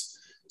this.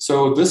 So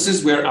this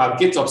is where our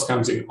GitOps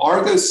comes in.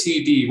 Argo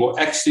CD will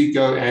actually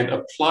go and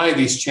apply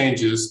these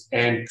changes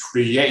and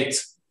create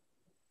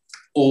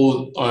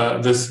all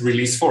this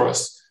release for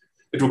us.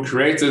 It will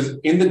create it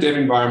in the dev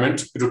environment.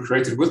 It will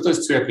create it with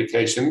those 2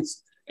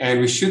 applications, and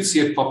we should see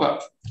it pop up.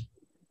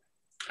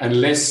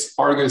 Unless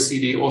Argo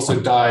CD also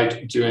died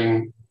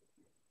during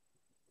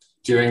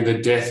the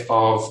death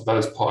of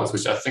those pods,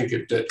 which I think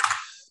it did.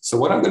 So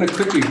what I'm going to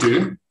quickly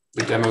do,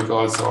 the demo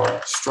gods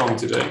are strong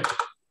today.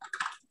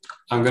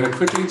 I'm going to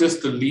quickly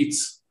just delete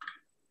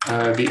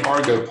the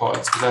Argo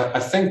pods, because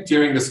I think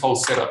during this whole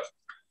setup,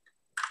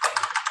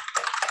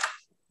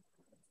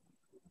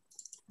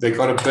 they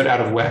got a bit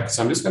out of whack. So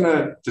I'm just going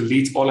to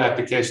delete all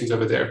applications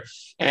over there.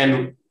 And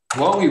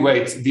while we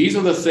wait, these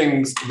are the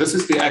things, this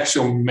is the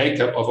actual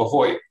makeup of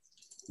Ahoy.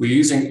 We're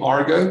using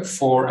Argo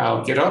for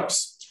our GitOps.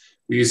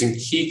 We're using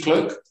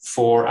Keycloak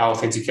for our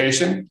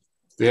authentication.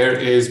 There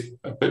is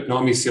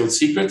Bitnami sealed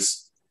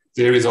secrets.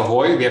 There is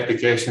Ahoy, the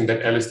application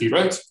that LSD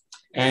wrote.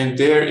 And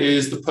there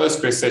is the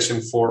Postgres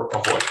session for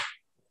Ahoy.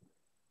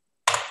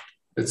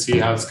 Let's see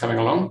how it's coming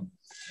along.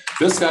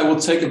 This guy will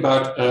take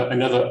about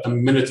a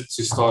minute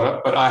to start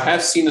up, but I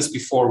have seen this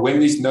before. When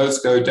these nodes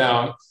go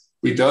down,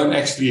 we don't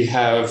actually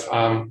have,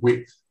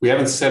 we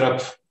haven't set up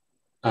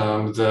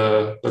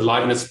the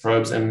liveness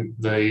probes and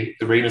the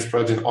readiness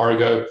probes in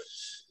Argo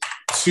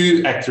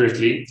too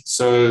accurately.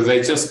 So they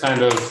just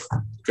kind of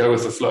go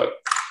with the flow.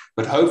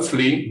 But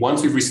hopefully,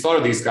 once we've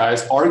restarted these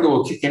guys, Argo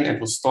will kick in and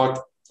will start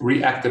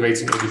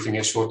reactivating everything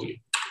here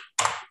shortly.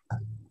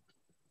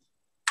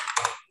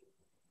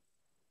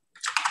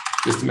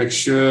 Just to make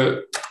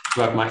sure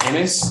about my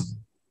NS,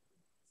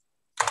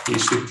 he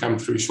should come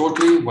through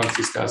shortly once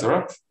these guys are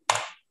up.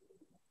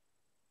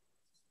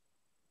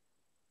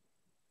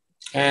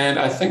 And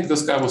I think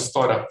this guy will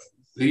start up.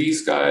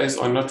 These guys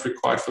are not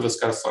required for this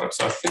guy to start up.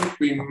 So I think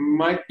we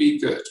might be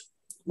good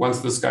once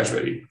this guy's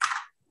ready.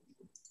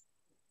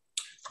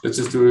 Let's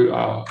just do,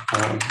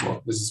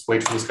 let's just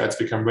wait for this guy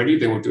to become ready.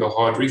 Then we'll do a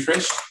hard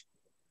refresh.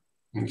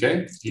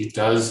 Okay, he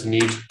does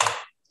need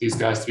these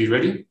guys to be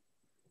ready.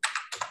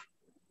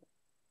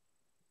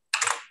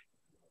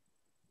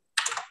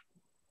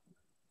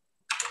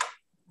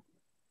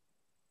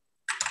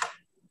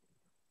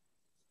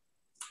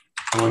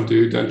 Come on,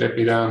 dude, don't let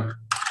me down.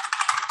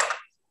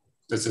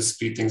 Let's just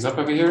speed things up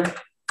over here.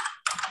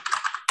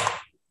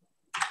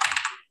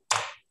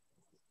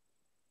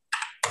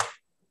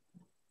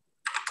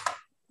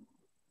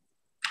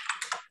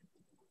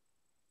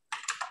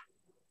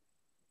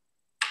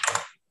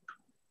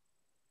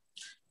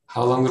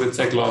 How long did it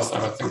take last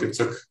time? I think it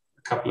took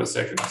a couple of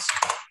seconds.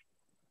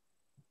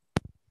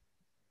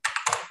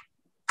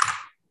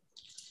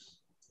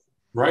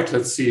 Right,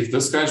 let's see if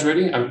this guy's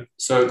ready.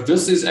 So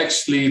this is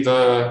actually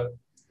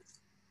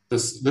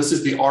this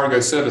is the Argo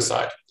server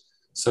side.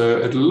 So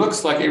it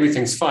looks like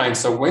everything's fine.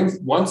 So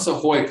once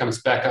Ahoy comes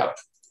back up,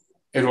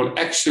 it will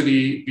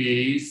actually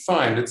be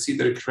fine. Let's see,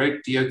 did it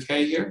create DOK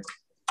here?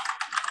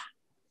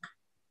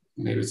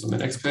 Maybe it's on the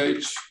next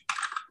page.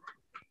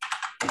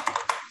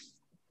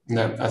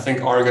 No, I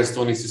think Argo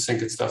still needs to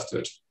sync its stuff to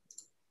it.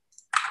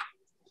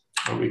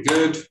 Are we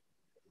good?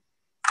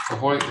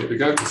 Ahoy, there we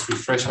go. Let's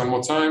refresh one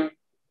more time.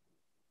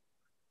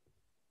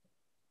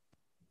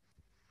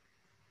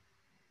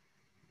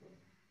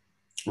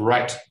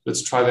 Right,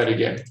 let's try that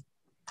again.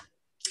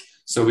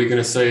 So we're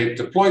going to say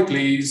deploy,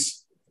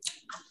 please.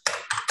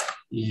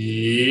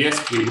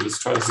 Yes, please. Let's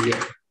try this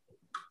again.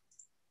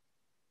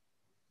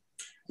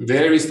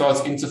 There he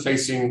starts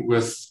interfacing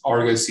with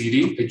Argo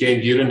CD.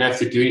 Again, you don't have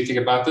to do anything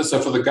about this. So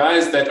for the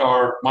guys that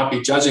might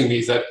be judging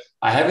me, that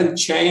I haven't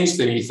changed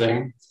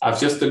anything. I've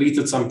just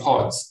deleted some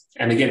pods.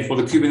 And again, for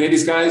the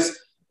Kubernetes guys,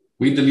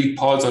 we delete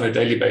pods on a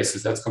daily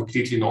basis. That's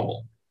completely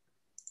normal.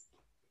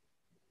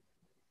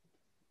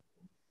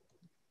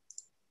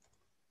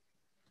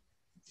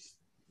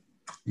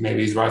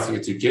 Maybe he's writing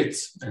it to Git,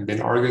 and then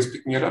Argo is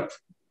picking it up.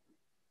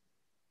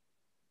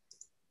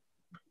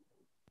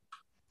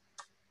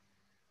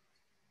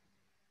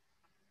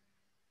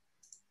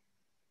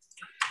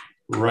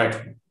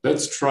 Right,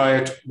 let's try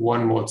it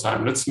one more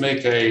time. Let's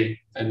make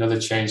another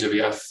change over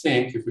here. I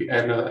think if we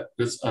add another,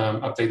 let's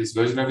update this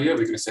version over here.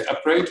 We're going to say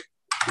upgrade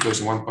to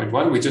version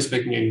 1.1. We're just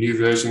making a new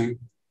version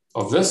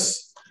of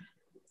this.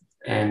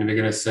 And we're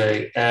going to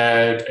say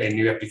add a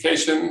new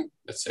application.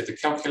 Let's say the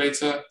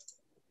calculator.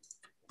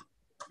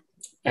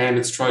 And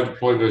let's try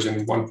deploy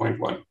version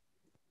 1.1.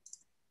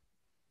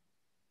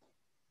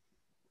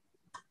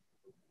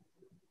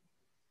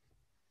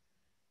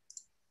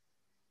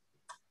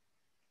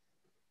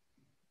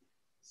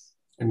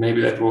 And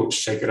maybe that will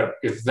shake it up.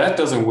 If that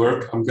doesn't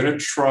work, I'm going to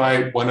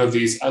try one of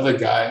these other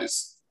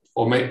guys,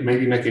 or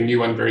maybe make a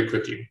new one very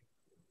quickly.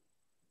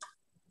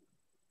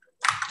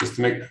 Just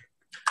to make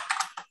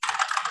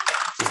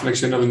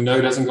sure another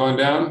node hasn't gone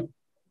down.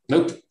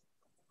 Nope.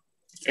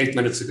 8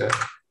 minutes ago.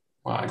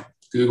 Wow,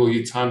 Google,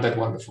 you timed that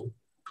wonderful.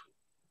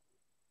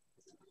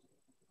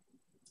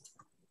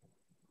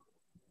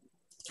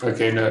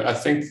 Okay, no, I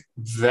think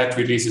that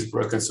release is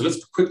broken. So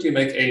let's quickly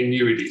make a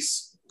new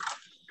release.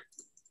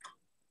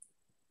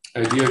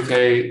 DOK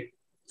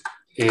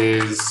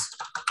is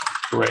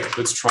great.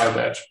 Let's try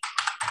that.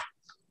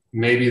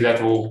 Maybe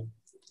that will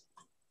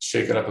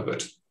shake it up a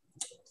bit.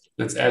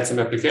 Let's add some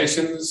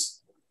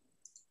applications.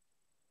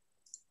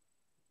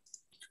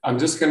 I'm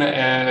just going to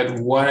add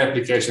one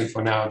application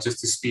for now, just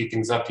to speed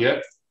things up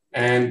here,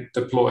 and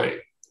deploy.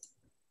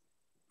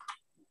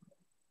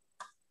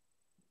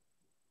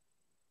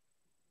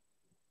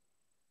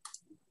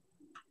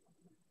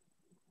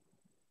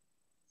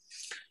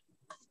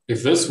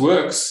 If this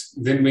works,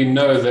 then we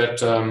know that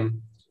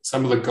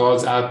some of the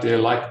gods out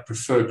there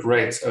prefer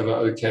great over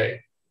OK.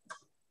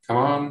 Come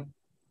on.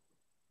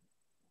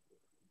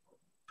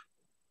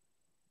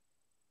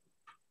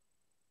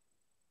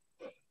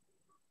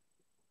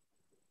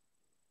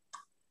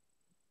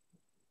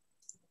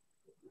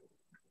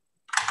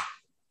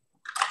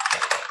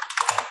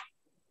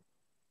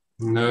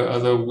 No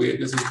other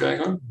weirdnesses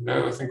going on?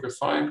 No, I think we're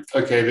fine.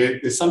 Okay,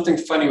 there's something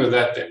funny with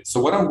that then. So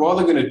what I'm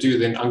rather going to do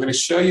then, I'm going to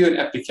show you an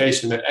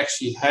application that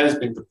actually has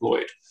been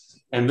deployed.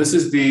 And this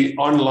is the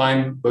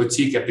online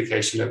boutique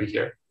application over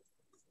here.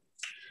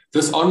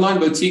 This online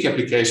boutique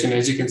application,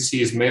 as you can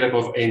see, is made up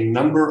of a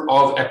number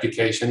of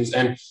applications.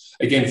 And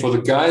again, for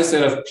the guys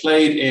that have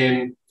played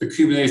in the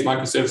Kubernetes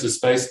microservices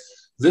space,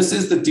 this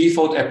is the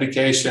default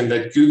application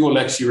that Google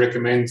actually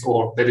recommends,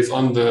 or that is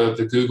on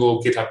the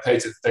Google GitHub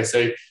page. They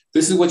say,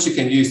 this is what you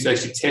can use to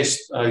actually test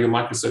your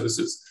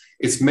microservices.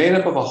 It's made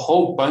up of a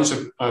whole bunch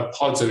of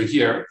pods over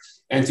here.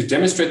 And to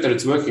demonstrate that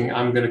it's working,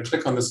 I'm going to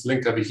click on this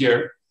link over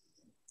here,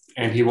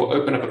 and he will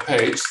open up a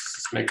page.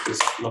 Let's make this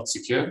not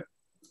secure.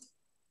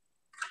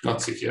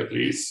 Not secure,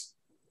 please.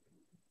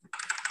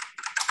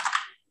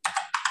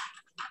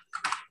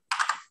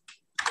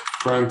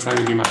 Chrome trying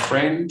to be my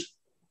friend.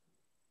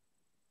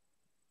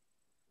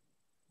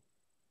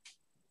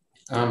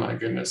 Oh my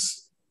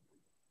goodness.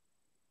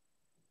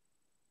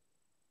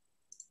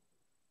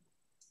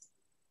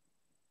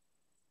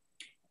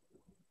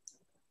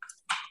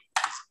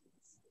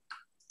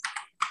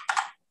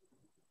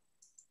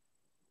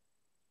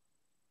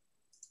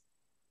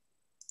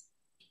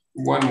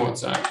 One more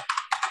time.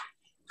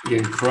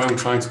 Again, Chrome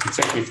trying to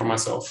protect me from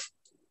myself.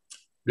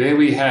 There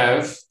we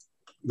have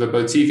the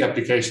boutique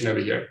application over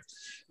here.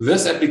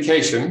 This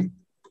application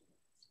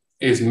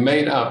is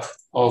made up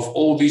of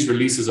all these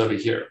releases over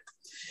here.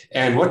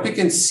 And what we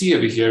can see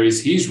over here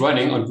is he's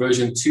running on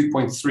version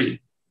 2.3.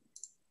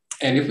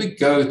 And if we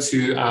go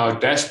to our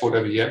dashboard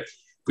over here,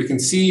 we can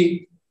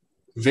see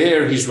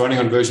there he's running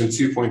on version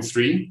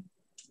 2.3,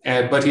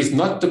 but he's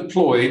not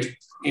deployed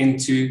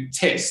into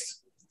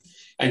test.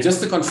 And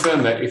just to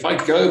confirm that, if I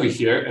go over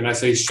here and I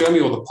say, show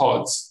me all the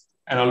pods,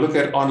 and I look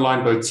at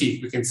Online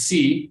Boutique, we can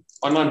see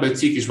Online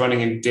Boutique is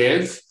running in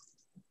dev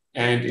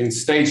and in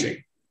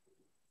staging,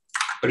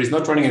 but he's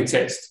not running in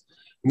test.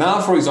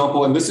 Now, for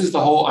example, and this is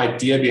the whole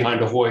idea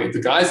behind Ahoy,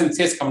 the guys in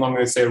test come along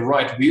and say,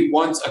 right, we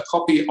want a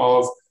copy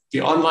of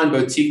the Online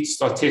Boutique to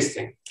start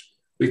testing.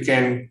 We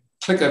can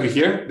click over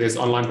here, there's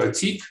Online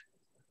Boutique,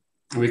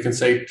 and we can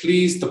say,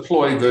 please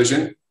deploy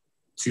version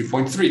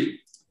 2.3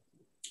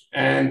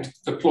 and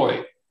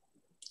deploy.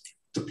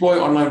 Deploy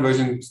online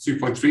version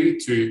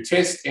 2.3 to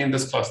test in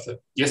this cluster.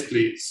 Yes,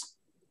 please.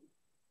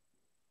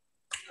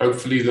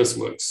 Hopefully this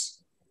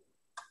works.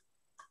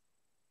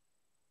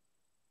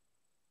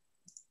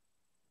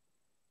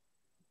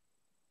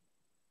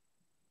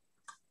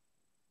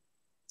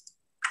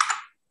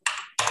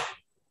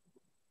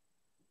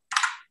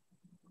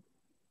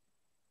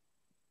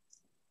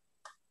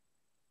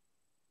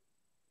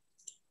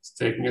 It's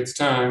taking its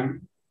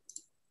time.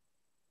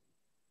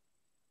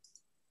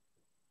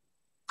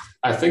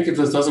 I think if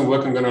this doesn't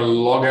work, I'm going to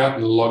log out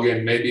and log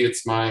in. Maybe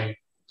it's my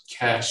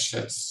cache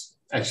that's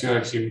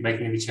actually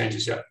making any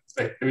changes yet.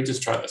 Wait, let me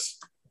just try this,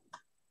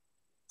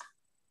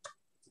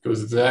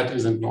 because that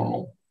isn't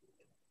normal.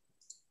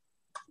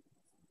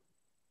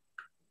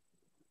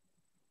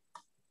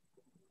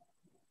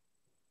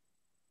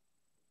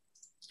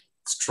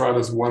 Let's try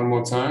this one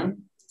more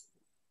time.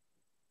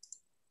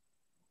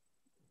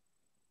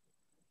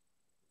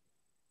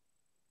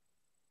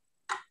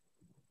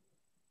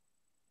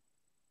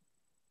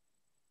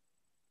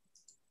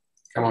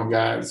 Come on,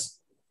 guys,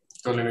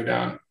 don't let me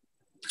down.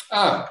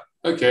 Ah,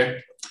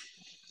 okay.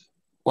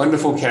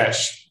 Wonderful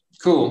cache,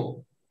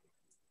 cool.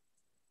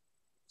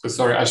 So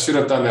sorry, I should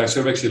have done that. I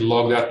should have actually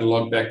logged out and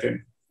logged back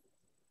in.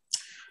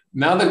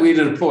 Now that we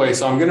deploy,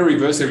 so I'm going to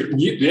reverse it.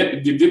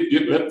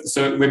 Yep.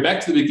 So we're back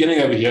to the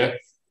beginning over here.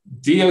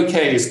 DOK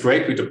is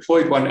great. We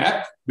deployed one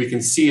app. We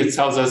can see it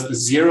tells us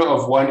 0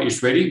 of 1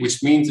 is ready,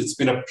 which means it's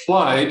been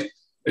applied.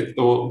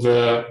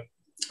 The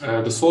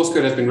source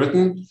code has been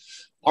written.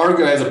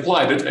 Argo has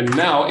applied it. And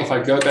now if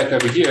I go back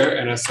over here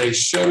and I say,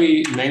 show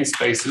me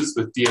namespaces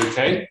with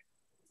DOK,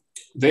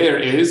 there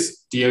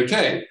is DOK.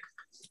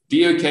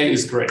 DOK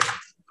is great.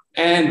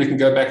 And we can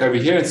go back over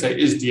here and say,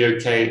 is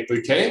DOK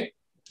okay?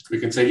 We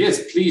can say,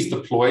 yes, please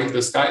deploy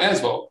this guy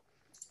as well.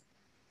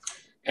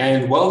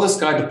 And while this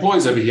guy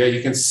deploys over here,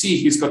 you can see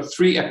he's got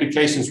 3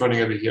 applications running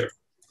over here.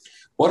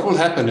 What will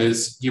happen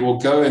is he will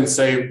go and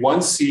say,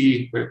 once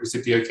he, where we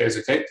said DOK is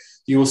okay,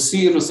 you will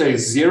see it will say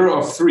 0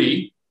 of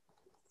 3,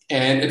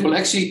 and it will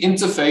actually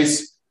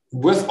interface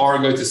with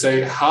Argo to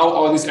say, how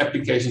are these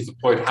applications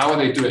deployed? How are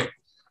they doing?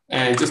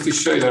 And just to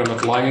show you that I'm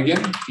not lying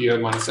again, here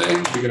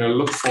 -A, we're going to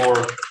look for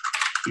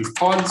these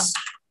pods.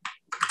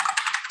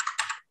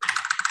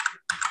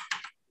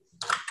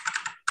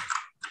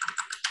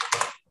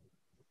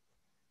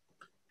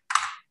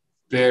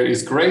 There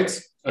is great.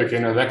 Okay,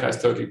 no, that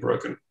guy's totally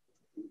broken.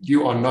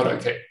 You are not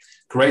okay.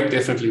 Great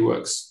definitely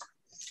works.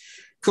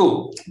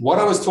 Cool. What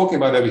I was talking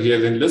about over here,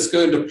 then let's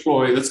go and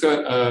deploy,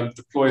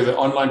 deploy the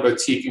Online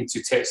Boutique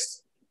into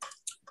test.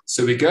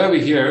 So we go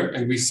over here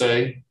and we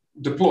say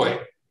deploy.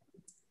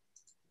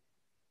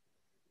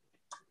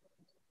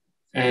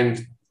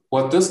 And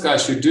what this guy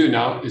should do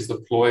now is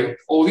deploy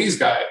all these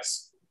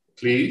guys,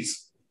 please.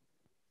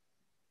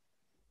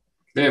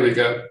 There we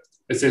go.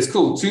 It says,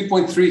 cool,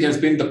 2.3 has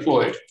been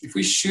deployed. If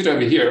we shoot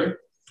over here,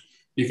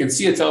 you can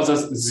see it tells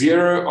us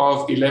 0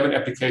 of 11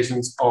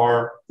 applications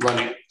are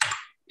running.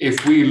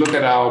 If we look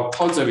at our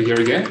pods over here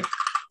again,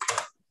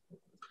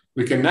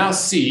 we can now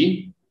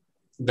see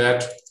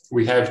that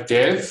we have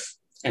dev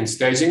and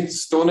staging,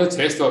 still no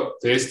test,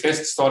 there's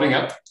test starting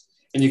up.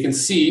 And you can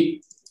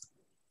see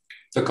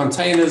the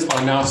containers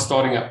are now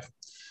starting up.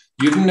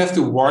 You didn't have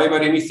to worry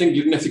about anything.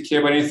 You didn't have to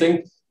care about anything.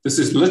 This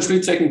is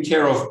literally taken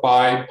care of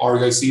by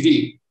Argo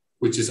CD,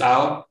 which is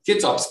our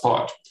GitOps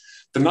part.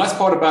 The nice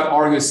part about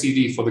Argo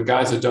CD, for the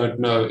guys that don't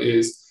know,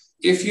 is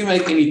if you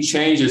make any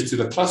changes to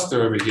the cluster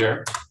over here,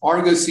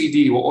 Argo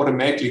CD will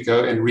automatically go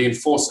and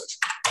reinforce it.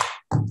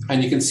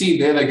 And you can see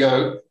there they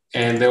go,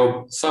 and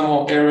some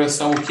will error,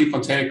 some will keep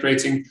container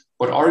creating,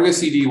 but Argo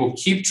CD will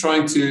keep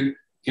trying to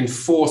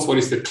enforce what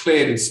is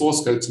declared in source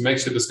code to make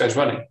sure this guy's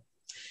running.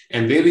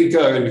 And there we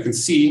go, and you can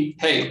see,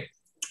 hey,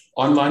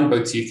 Online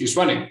Boutique is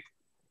running.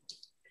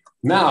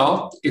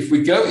 Now, if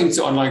we go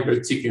into Online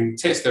Boutique and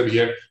test over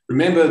here,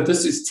 remember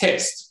this is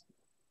test.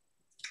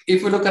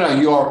 If we look at our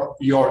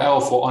URL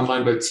for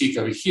Online Boutique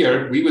over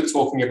here, we were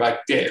talking about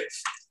dev.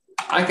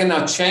 I can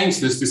now change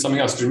this to something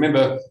else.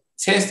 Remember,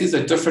 test is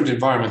a different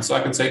environment. So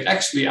I can say,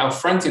 actually, our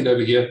front end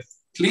over here,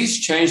 please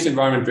change the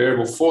environment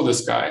variable for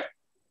this guy.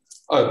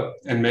 Oh,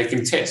 and make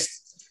him test.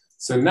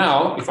 So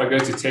now, if I go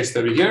to test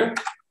over here,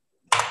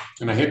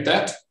 and I hit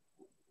that,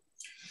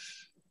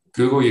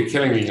 Google, you're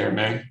killing me here,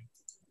 man.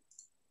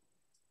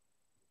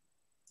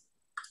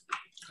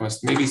 I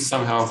must maybe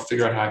somehow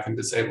figure out how I can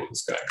disable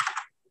this guy.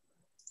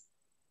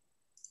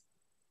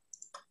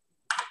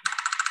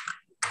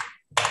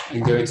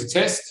 And go into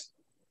test.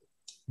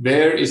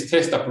 There is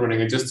test up and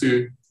running. And just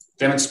to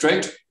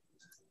demonstrate,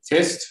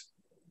 test,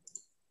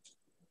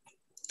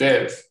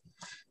 dev.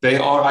 They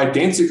are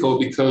identical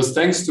because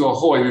thanks to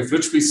Ahoy, we've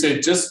literally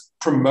said just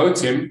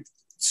promote him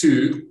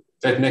to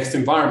that next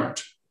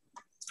environment.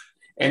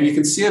 And you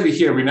can see over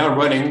here, we're now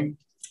running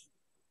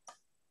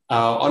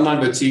our online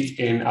boutique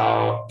in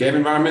our dev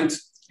environment,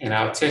 in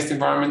our test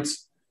environment.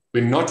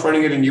 We're not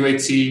running it in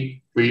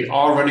UAT. We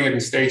are running it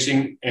in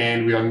staging,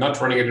 and we are not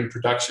running it in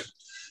production.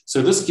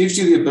 So this gives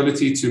you the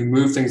ability to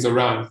move things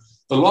around.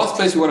 The last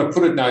place we want to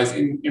put it now is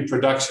in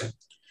production.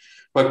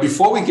 But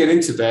before we get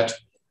into that,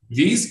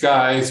 these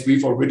guys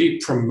we've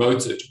already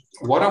promoted.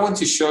 What I want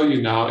to show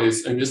you now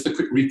is, and just a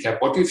quick recap,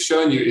 what we've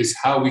shown you is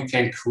how we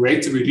can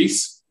create a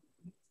release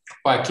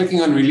by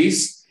clicking on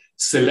release,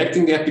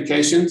 selecting the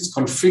applications,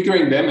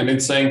 configuring them, and then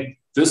saying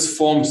this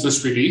forms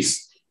this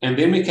release. And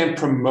then we can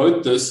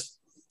promote this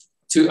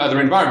to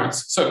other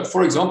environments. So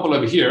for example,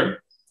 over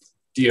here,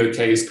 DOK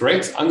is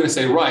great. I'm going to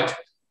say, right,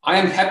 I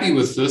am happy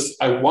with this.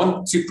 I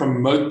want to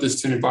promote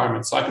this to an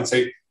environment. So I can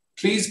say,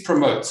 please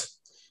promote.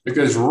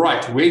 Because,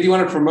 right, where do you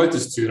want to promote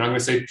this to? And I'm going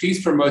to say,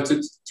 please promote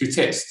it to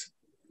test.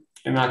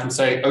 And I can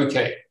say,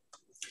 okay.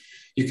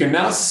 You can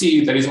now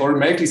see that he's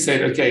automatically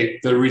said, okay,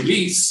 the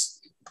release,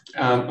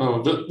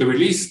 the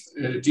release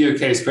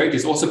DOK is great.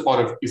 Is also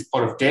part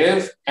of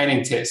dev and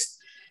in test.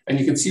 And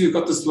you can see we've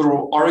got this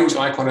little orange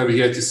icon over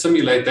here to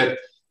simulate that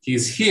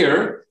he's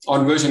here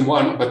on version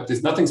 1, but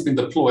nothing's been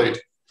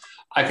deployed.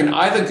 I can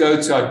either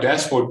go to our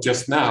dashboard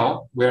just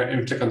now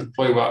and click on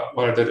deploy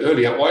what I did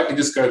earlier, or I can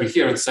just go over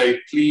here and say,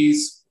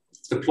 please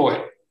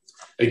deploy.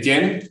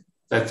 Again,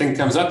 that thing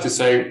comes up to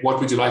say, what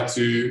would you like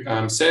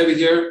to say over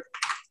here?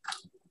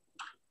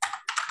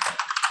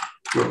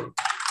 Good.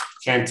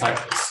 Can type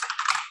this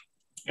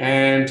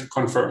and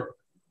confirm.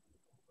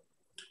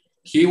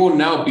 He will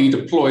now be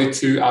deployed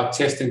to our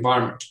test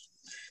environment.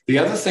 The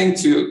other thing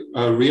to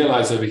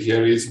realize over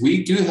here is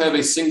we do have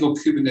a single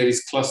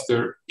Kubernetes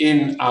cluster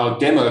in our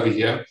demo over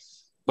here,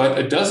 but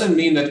it doesn't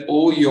mean that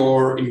all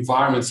your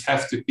environments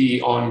have to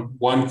be on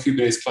one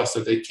Kubernetes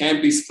cluster. They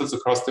can be split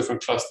across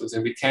different clusters,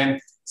 and we can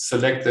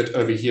select it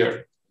over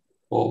here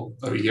or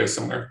over here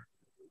somewhere.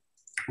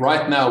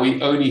 Right now,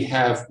 we only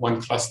have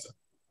one cluster.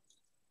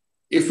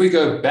 If we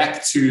go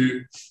back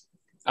to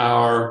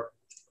our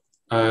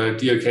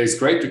DOK is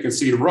great, we can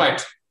see,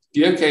 right,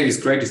 DOK is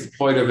great, it's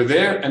deployed over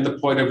there, and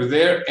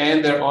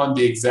they're on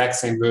the exact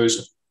same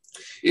version.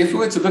 If we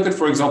were to look at,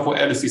 for example,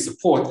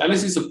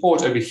 LSD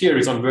support over here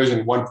is on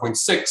version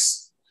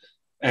 1.6,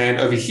 and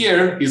over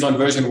here is on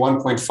version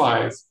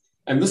 1.5.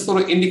 And this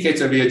little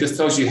indicator over here just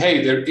tells you,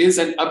 hey, there is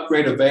an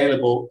upgrade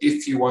available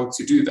if you want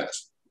to do that.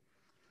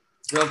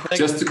 Real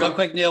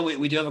quick, Neil,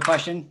 we do have a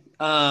question.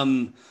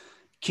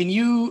 Can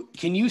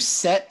you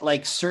set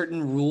like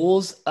certain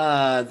rules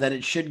that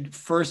it should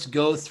first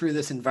go through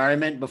this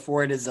environment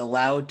before it is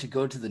allowed to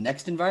go to the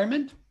next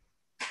environment?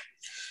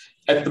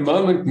 At the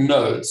moment,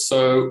 no.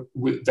 So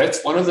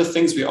that's one of the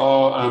things we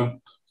are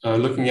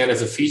looking at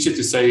as a feature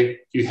to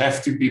say you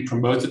have to be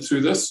promoted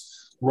through this.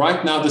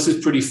 Right now, this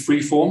is pretty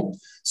freeform.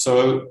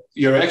 So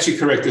you're actually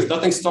correct. There's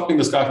nothing stopping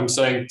this guy from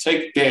saying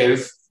take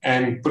dev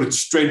and put it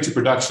straight into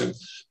production.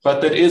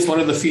 But that is one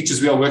of the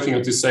features we are working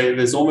on to say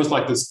there's almost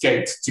like this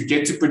gate. To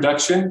get to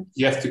production,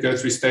 you have to go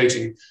through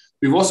staging.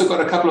 We've also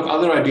got a couple of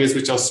other ideas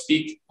which I'll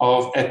speak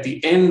of at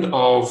the end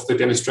of the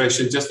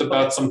demonstration, just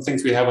about some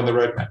things we have on the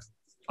roadmap.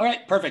 All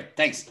right, perfect.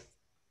 Thanks.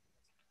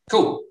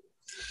 Cool.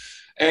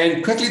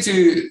 And quickly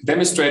to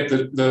demonstrate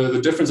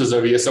the differences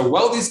over here. So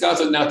while these guys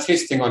are now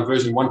testing on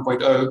version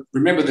 1.0,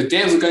 remember the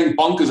devs are going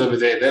bonkers over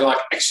there. They're like,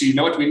 actually, you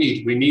know what we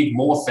need? We need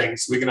more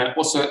things. We're going to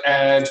also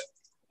add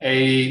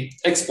a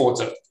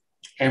exporter.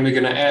 And we're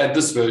going to add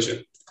this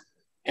version.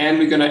 And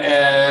we're going to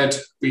add,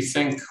 we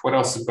think, what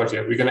else we've got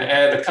here? We're going to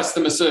add a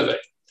customer survey.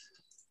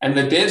 And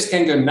the devs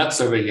can go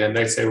nuts over here. And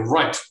they say,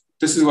 right,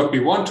 this is what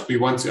we want. We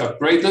want to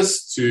upgrade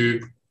this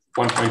to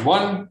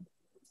 1.1,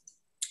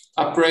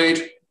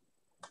 upgrade.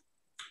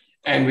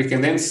 And we can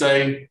then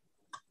say,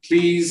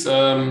 please,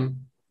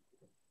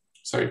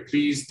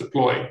 please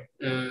deploy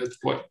version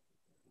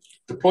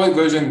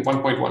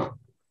 1.1.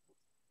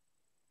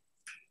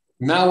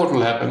 Now what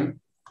will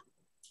happen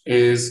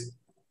is,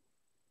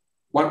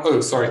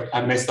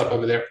 I messed up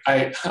over there.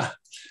 Let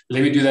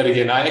me do that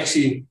again. I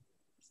actually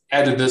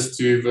added this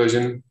to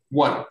version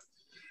 1.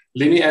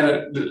 Let me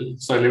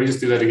just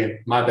do that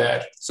again. My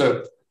bad.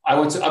 So I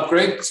want to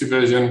upgrade to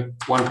version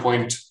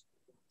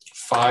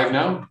 1.5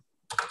 now.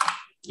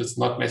 Let's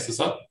not mess this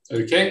up.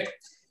 Okay.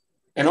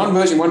 And on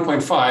version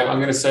 1.5, I'm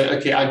going to say,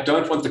 okay, I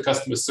don't want the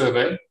customer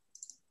survey.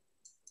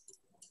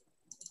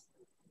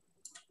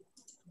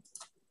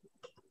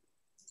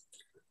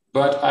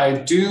 But I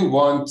do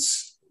want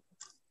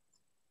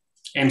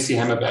MC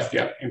Hammer back.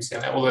 Yeah, MC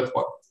Hammer, all that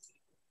one.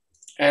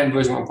 And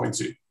version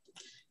 1.2.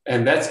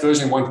 And that's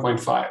version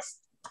 1.5.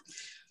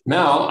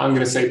 Now I'm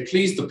going to say,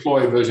 please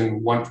deploy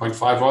version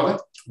 1.5 rather.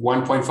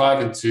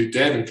 1.5 into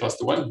dev in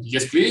cluster 1.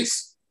 Yes,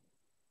 please.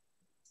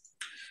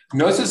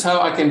 Notice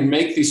how I can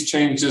make these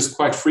changes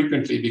quite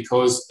frequently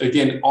because,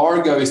 again,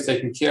 Argo is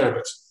taking care of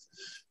it.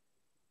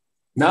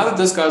 Now that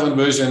this guy's on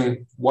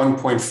version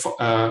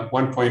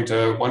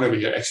 1.1 over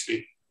here,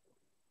 actually,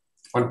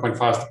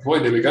 1.5 is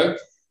deployed, there we go.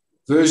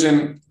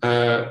 Version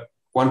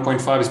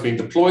 1.5 is being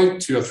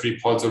deployed, 2 or 3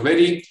 pods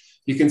already.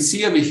 You can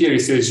see over here,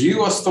 it says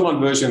you are still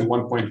on version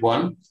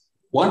 1.1.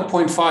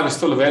 1.5 is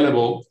still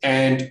available,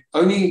 and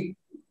only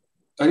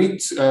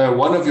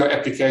one of your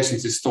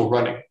applications is still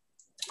running.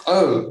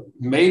 Oh,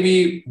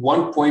 maybe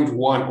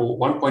 1.1 or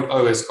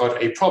 1.0 has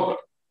got a problem.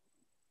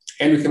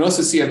 And we can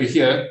also see over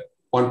here,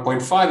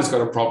 1.5 has got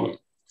a problem.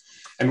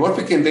 And what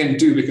we can then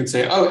do, we can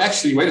say, oh,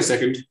 actually, wait a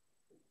second.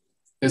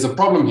 There's a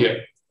problem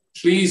here.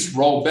 Please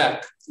roll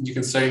back. You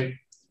can say,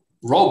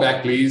 roll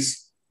back,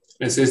 please.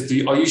 And it says,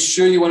 are you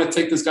sure you want to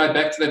take this guy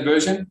back to that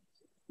version?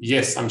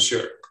 Yes, I'm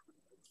sure.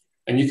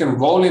 And you can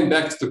roll him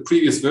back to the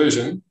previous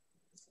version,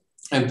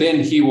 and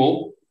then he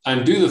will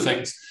undo the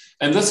things.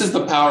 And this is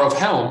the power of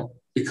Helm.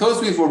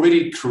 Because we've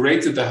already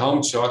created the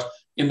Helm chart,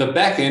 in the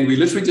back end, we're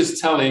literally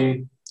just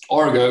telling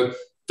Argo,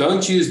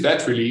 don't use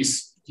that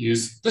release,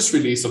 use this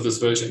release of this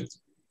version.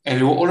 And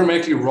it will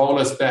automatically roll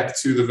us back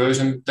to the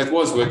version that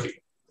was working.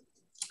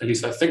 At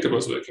least I think it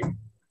was working.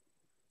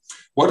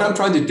 What I'm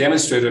trying to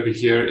demonstrate over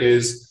here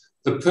is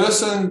the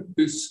person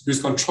who's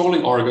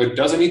controlling Argo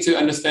doesn't need to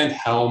understand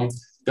Helm,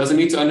 doesn't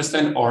need to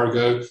understand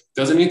Argo,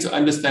 doesn't need to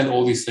understand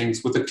all these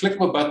things. With a click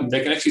of a button,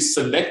 they can actually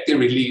select their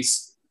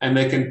release and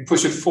they can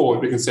push it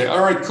forward. We can say, all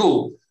right,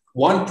 cool.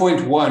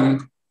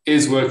 1.1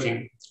 is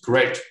working.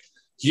 Great.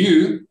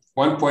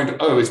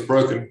 1.0 is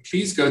broken.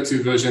 Please go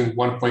to version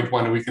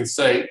 1.1. And we can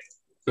say,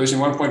 version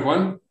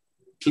 1.1,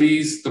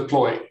 please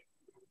deploy.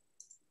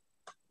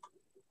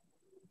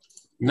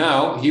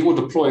 Now he will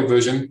deploy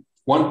version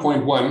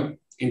 1.1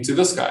 into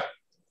this guy.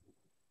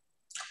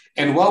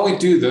 And while we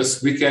do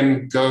this, we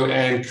can go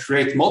and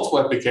create multiple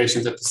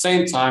applications at the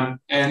same time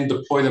and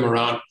deploy them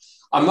around.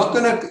 I'm not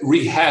going to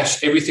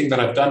rehash everything that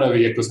I've done over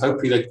here because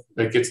hopefully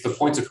that gets the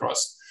point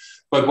across.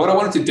 But what I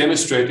wanted to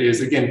demonstrate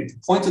is, again, the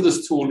point of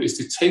this tool is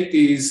to take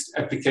these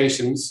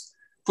applications,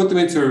 put them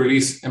into a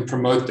release and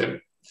promote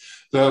them.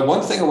 The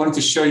one thing I wanted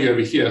to show you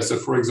over here, so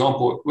for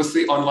example, with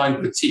the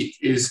online boutique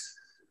is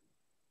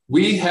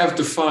we have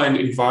defined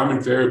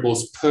environment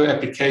variables per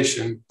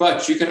application,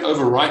 but you can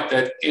overwrite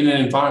that in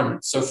an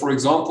environment. So for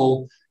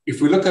example,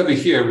 if we look over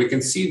here, we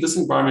can see this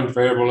environment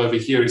variable over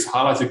here is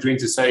highlighted green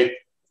to say,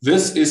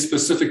 this is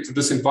specific to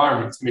this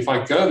environment. And if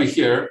I go over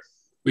here,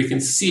 we can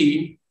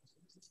see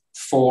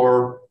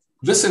for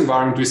this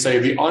environment, we say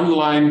the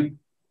online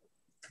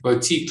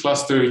boutique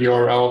cluster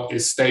URL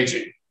is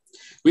staging.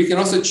 We can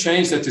also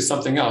change that to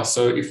something else.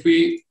 So if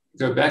we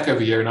go back over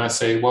here and I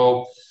say,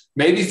 well,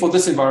 maybe for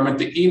this environment,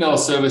 the email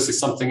service is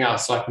something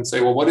else. So I can say,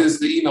 well, what is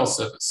the email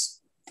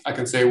service? I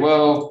can say,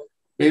 well,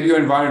 maybe your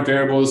environment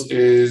variables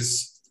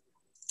is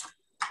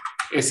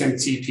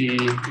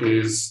SMTP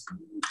is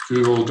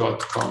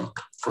google.com,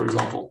 for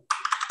example.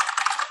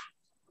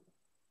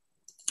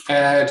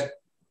 Add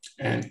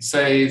and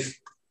save.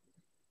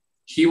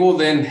 He will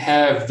then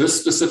have this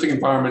specific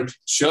environment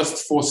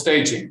just for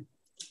staging.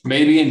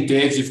 Maybe in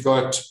dev, you've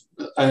got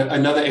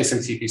another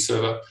SMTP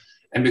server.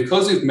 And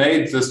because we've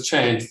made this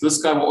change,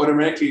 this guy will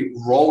automatically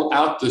roll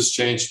out this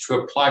change to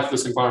apply for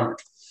this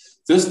environment.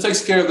 This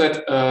takes care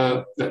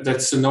of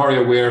that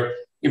scenario where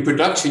in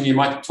production, you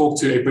might talk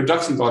to a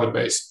production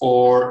database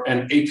or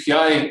an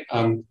API,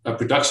 a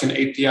production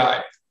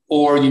API,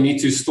 or you need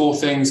to store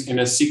things in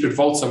a secret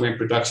vault somewhere in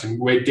production,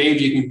 where dev,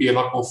 you can be a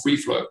lot more free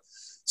flow.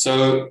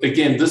 So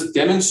again, this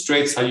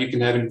demonstrates how you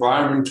can have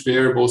environment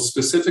variables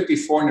specifically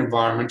for an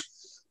environment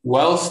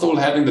while still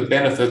having the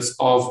benefits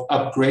of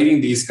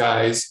upgrading these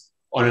guys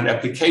on an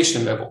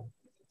application level.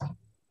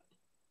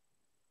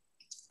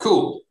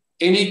 Cool.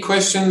 Any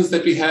questions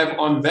that we have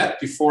on that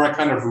before I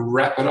kind of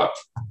wrap it up?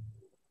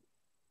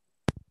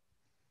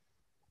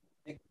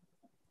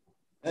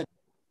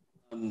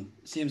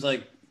 Seems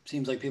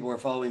like people are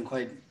following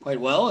quite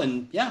well,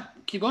 and yeah,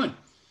 keep going.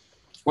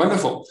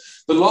 Wonderful.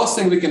 The last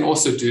thing we can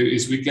also do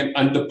is we can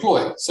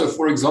undeploy. So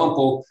for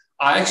example,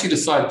 I actually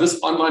decide this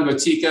online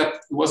boutique app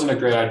wasn't a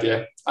great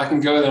idea. I can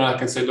go there and I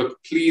can say,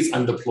 look, please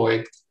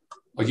undeploy.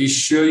 Are you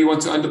sure you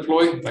want to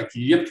undeploy? Like,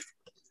 yep.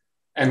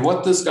 And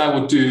what this guy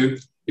will do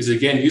is,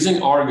 again,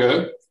 using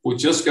Argo, we'll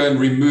just go and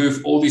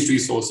remove all these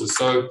resources.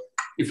 So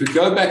if we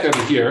go back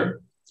over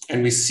here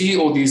and we see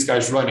all these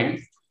guys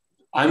running,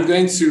 I'm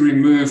going to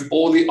remove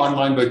all the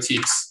online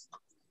boutiques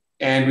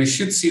and we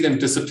should see them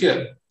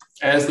disappear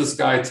as this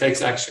guy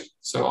takes action.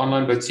 So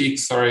online boutique,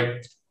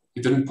 sorry,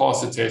 you didn't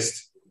pass the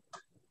test.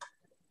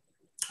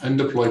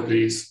 Undeploy,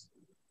 please.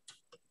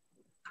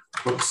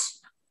 Whoops.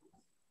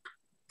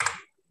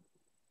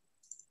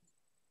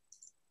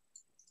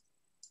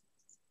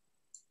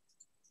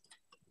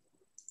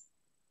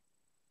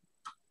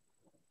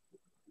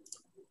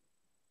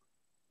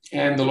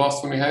 And the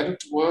last one we had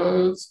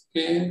was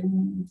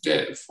in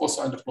dev,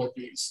 also undeploy,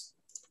 please.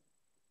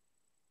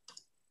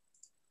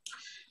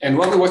 And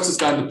while we watch this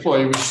guy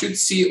deploy, we should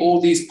see all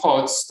these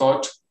pods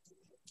start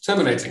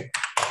terminating.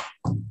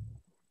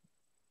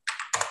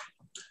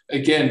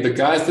 Again, the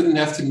guys didn't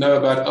have to know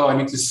about, oh, I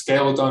need to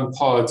scale down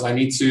pods. I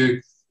need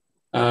to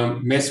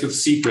mess with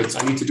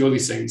secrets. I need to do all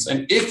these things.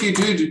 And if you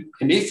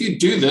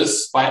do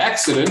this by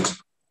accident,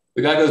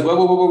 the guy goes, whoa,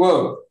 whoa, whoa, whoa,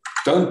 whoa.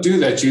 Don't do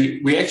that.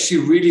 We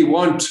actually really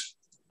want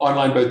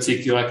Online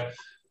Boutique. You're like,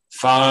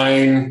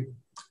 fine,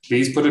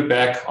 please put it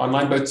back.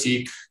 Online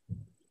Boutique,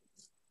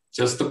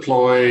 just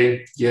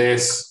deploy,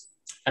 yes.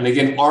 And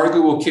again,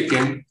 Argo will kick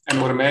in and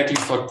automatically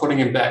start putting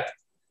him back.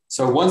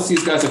 So once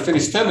these guys are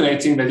finished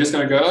terminating, they're just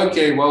going to go,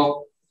 okay,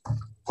 well,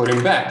 put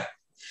him back.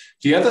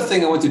 The other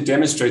thing I want to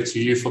demonstrate to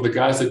you for the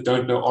guys that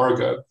don't know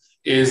Argo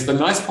is the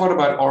nice part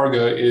about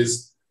Argo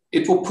is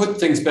it will put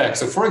things back.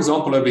 So for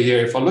example, over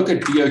here, if I look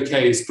at DOK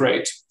is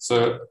great.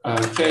 So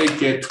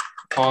get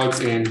pods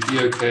in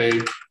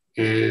DOK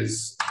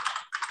is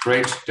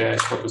great dash,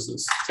 what was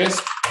this?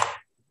 Test.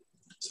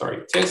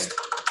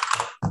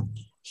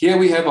 Here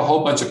we have a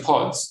whole bunch of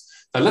pods.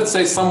 Now let's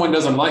say someone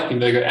doesn't like him.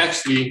 They go,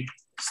 actually,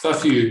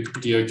 stuff you,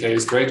 DOK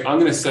is great. I'm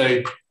going to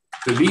say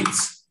delete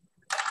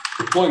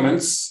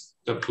deployments,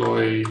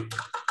 deployments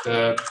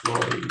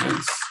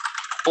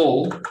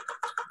all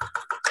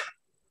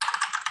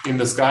in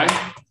this guy.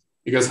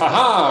 He goes,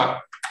 haha,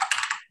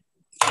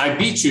 I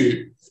beat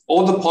you.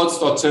 All the pods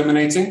start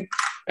terminating.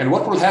 And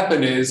what will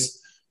happen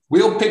is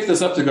we'll pick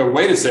this up to go,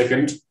 wait a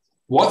second,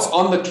 what's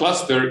on the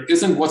cluster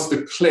isn't what's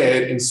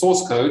declared in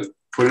source code,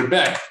 put it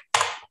back.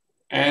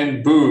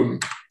 And boom,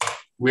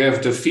 we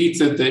have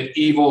defeated the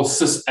evil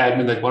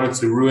sysadmin that wanted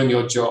to ruin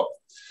your job.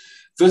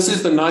 This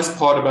is the nice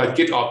part about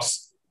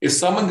GitOps. If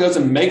someone goes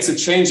and makes a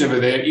change over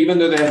there, even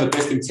though they have the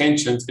best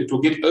intentions, it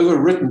will get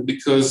overwritten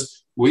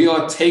because we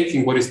are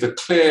taking what is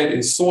declared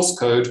in source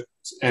code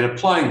and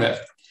applying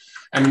that.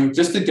 And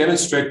just to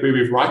demonstrate where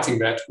we're writing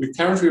that, we're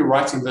currently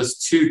writing this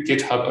to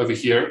GitHub over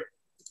here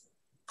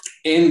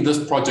in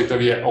this project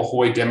over here,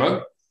 Ahoy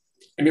demo.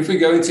 And if we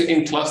go into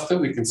in cluster,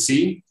 we can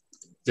see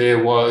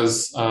there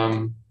was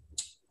a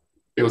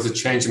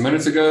change a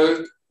minute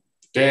ago,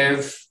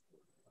 dev,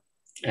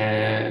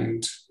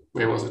 and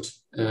where was it?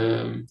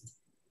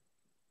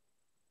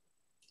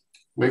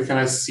 Where can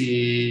I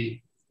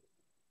see?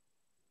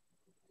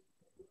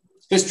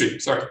 History,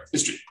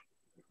 history.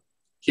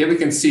 Here we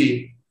can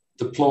see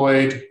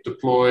deployed,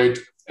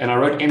 and I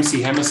wrote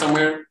MC Hammer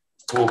somewhere,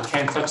 or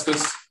can't touch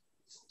this.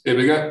 There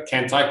we go,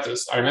 can't type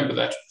this, I remember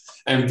that.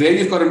 And then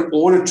you've got an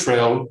audit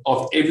trail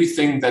of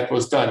everything that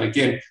was done.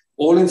 Again,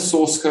 all in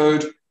source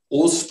code,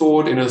 all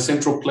stored in a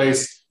central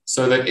place,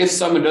 so that if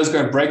someone does go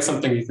and break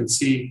something, you can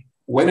see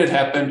when it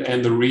happened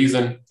and the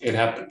reason it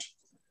happened.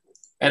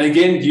 And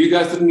again, you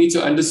guys didn't need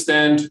to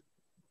understand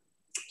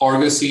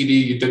Argo CD.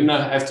 You didn't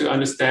have to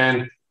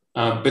understand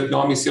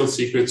Bitnami Seal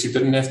Secrets. You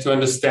didn't have to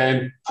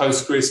understand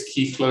Postgres,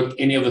 Keycloak,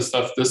 any of the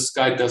stuff. This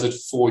guy does it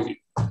for you.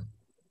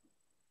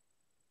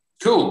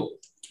 Cool.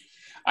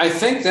 I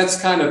think that's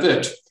kind of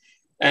it.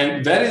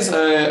 And that is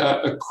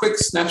a quick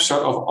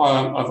snapshot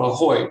of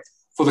Ahoy.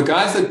 For the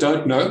guys that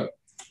don't know,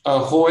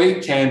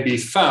 Ahoy can be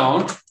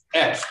found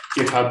at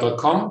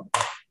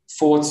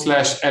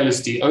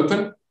github.com/LSD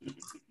open.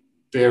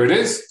 There it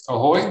is,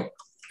 Ahoy.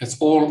 It's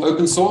all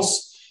open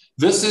source.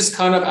 This is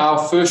kind of our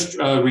first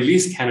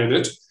release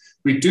candidate.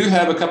 We do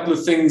have a couple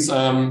of things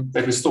that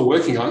we're still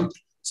working on.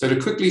 So to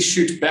quickly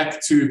shoot back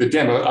to the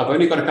demo, I've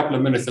only got a couple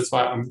of minutes. That's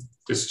why I'm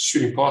just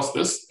shooting past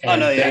this. Oh,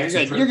 no, yeah,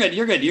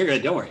 you're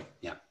good. Don't worry.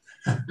 Yeah.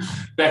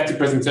 Back to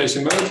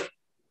presentation mode.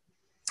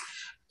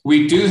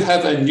 We do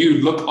have a new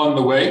look on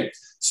the way.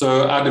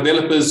 So our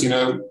developers,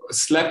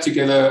 slapped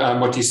together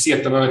what you see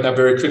at the moment now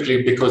very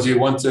quickly because you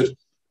wanted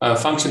a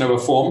function over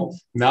form.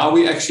 Now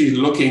we're actually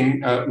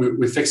looking,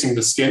 we're fixing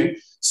the skin.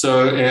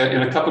 So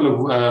in a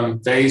couple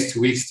of days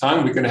to weeks'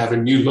 time, we're going to have a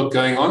new look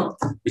going on,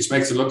 which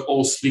makes it look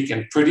all sleek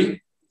and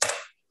pretty.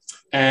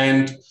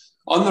 And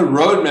on the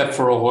roadmap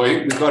for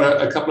Ahoy, we've got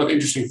a couple of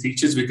interesting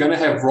features. We're going to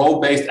have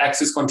role-based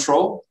access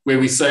control, where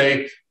we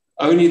say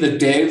only the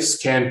devs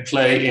can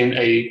play in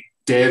a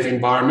dev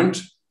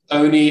environment.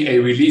 Only a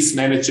release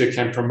manager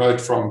can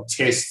promote from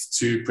test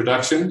to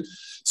production.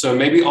 So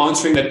maybe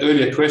answering that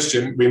earlier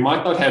question, we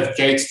might not have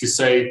gates to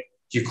say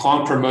you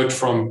can't promote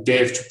from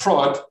dev to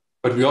prod,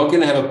 but we are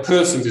going to have a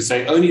person to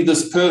say only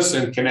this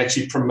person can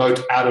actually promote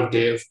out of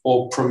dev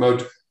or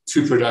promote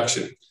to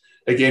production.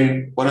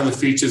 Again, one of the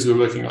features we're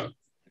working on.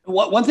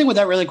 One thing with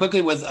that really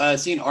quickly with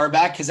seeing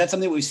RBAC, because that's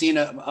something we've seen,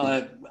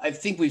 I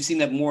think we've seen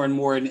that more and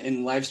more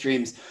in live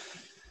streams.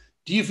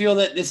 Do you feel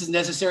that this is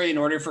necessary in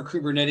order for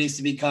Kubernetes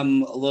to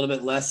become a little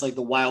bit less like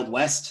the Wild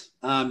West?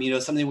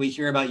 Something we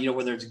hear about,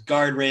 whether it's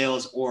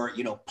guardrails or,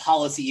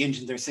 policy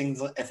engines or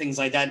things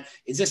like that.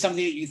 Is this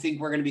something that you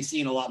think we're going to be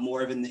seeing a lot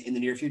more of in the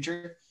near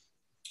future?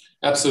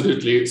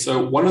 Absolutely.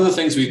 So one of the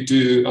things we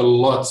do a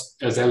lot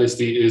as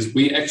LSD is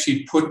we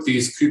actually put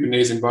these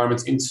Kubernetes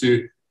environments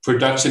into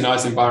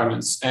productionized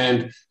environments.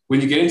 And when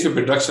you get into a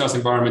productionized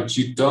environment,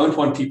 you don't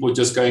want people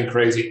just going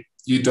crazy.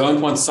 You don't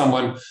want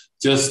someone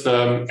just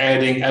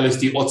adding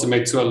LSD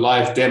Automate to a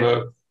live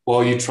demo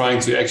or are you trying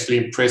to actually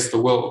impress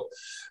the world?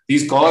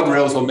 These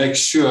guardrails will make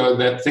sure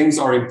that things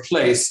are in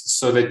place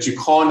so that you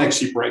can't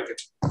actually break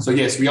it. So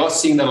yes, we are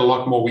seeing that a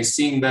lot more. We're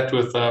seeing that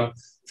with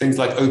things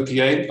like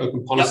OPA,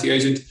 Open Policy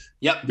Agent.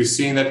 Yep. We're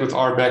seeing that with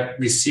RBAC.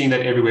 We're seeing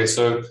that everywhere.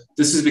 So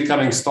this is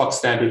becoming stock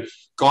standard.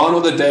 Gone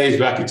are the days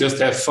where I could just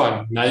have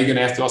fun. Now you're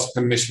going to have to ask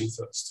permission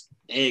first.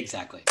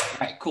 Exactly. All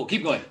right, cool.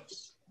 Keep going.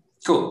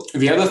 Cool.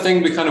 The other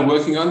thing we're kind of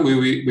working on,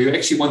 we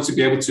actually want to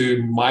be able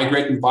to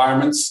migrate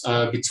environments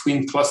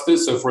between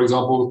clusters. So for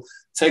example,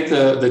 take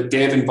the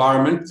dev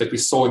environment that we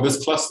saw in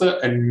this cluster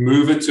and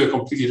move it to a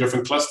completely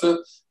different cluster.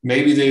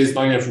 Maybe there's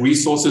not enough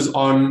resources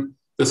on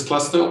this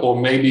cluster, or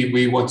maybe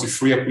we want to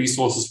free up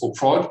resources for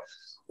prod.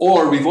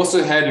 Or we've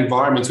also had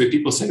environments where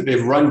people say that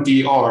they've run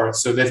DR.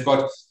 So they've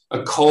got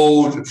a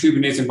cold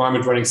Kubernetes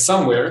environment running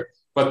somewhere,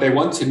 but they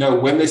want to know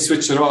when they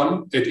switch it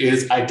on, it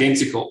is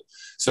identical.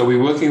 So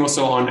we're working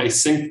also on a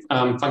sync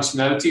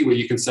functionality where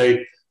you can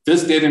say,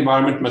 this dev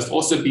environment must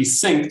also be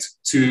synced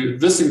to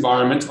this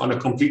environment on a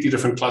completely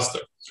different cluster.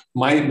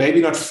 Maybe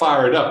not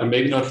fire it up and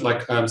maybe not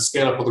like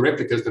scale up all the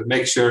replicas, but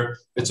make sure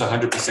it's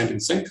 100% in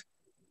sync.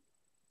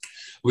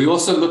 We're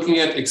also looking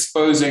at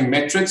exposing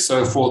metrics.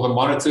 So for the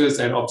monitors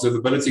and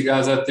observability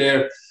guys out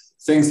there,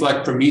 things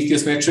like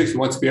Prometheus metrics, we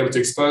want to be able to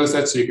expose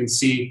that so you can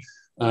see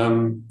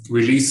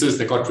releases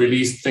that got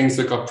released, things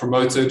that got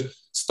promoted,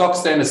 stock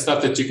standard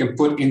stuff that you can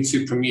put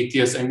into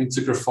Prometheus and into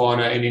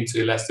Grafana and into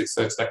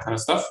Elasticsearch, that kind of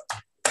stuff.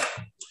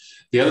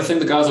 The other thing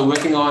the guys are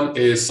working on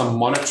is some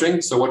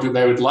monitoring. So what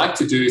they would like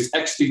to do is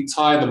actually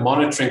tie the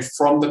monitoring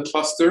from the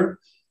cluster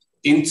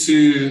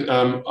into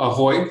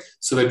Ahoy,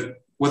 so that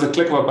with a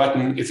click of a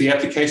button, if the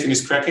application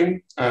is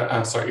cracking,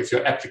 if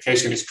your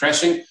application is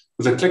crashing,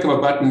 with a click of a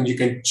button, you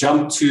can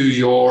jump to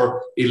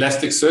your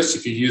Elasticsearch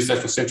if you use that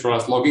for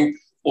centralized logging,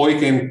 or you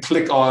can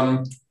click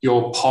on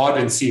your pod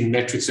and see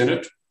metrics in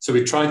it. So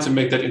we're trying to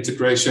make that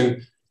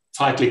integration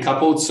tightly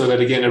coupled so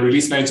that, again, a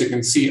release manager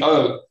can see,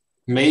 oh,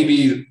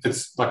 maybe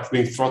it's like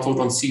being throttled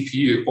on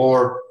CPU,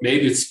 or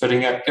maybe it's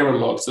spitting out error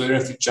logs, so they don't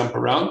have to jump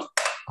around.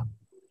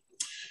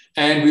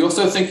 And we're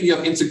also thinking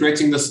of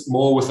integrating this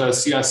more with a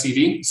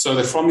CI/CD, so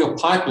that from your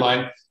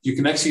pipeline, you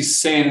can actually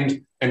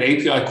send an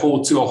API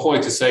call to Ahoy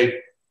to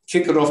say,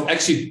 kick it off,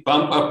 actually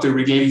bump up the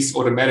release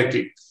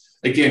automatically.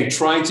 Again,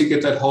 trying to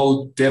get that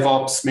whole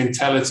DevOps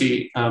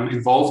mentality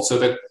involved so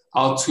that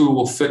our tool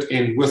will fit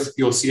in with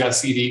your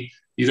CI/CD.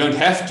 You don't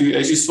have to,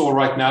 as you saw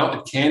right now,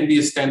 it can be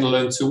a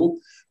standalone tool,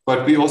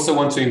 but we also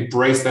want to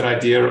embrace that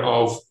idea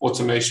of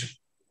automation.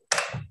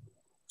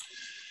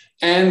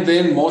 And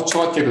then more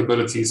chart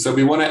capabilities. So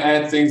we want to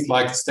add things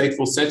like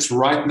stateful sets.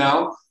 Right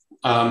now,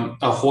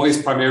 Ahoy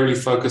is primarily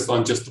focused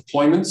on just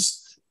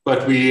deployments,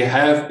 but we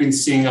have been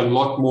seeing a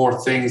lot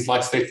more things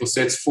like stateful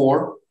sets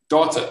for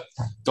data.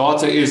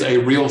 Data is a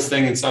real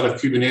thing inside of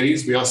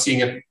Kubernetes. We are seeing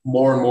it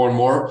more and more and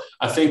more.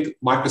 I think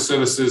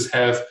microservices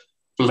have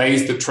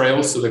blazed the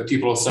trail so that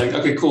people are saying,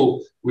 okay,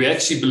 cool, we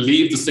actually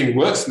believe this thing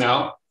works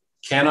now.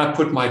 Can I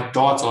put my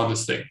data on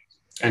this thing?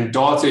 And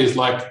data is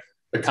like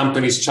the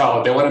company's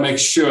child. They want to make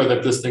sure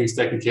that this thing is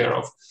taken care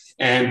of.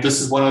 And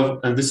this is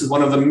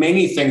one of the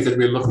many things that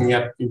we're looking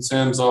at in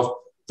terms of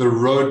the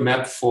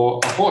roadmap for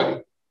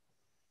Ahoy.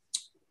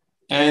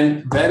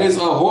 And that is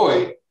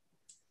Ahoy.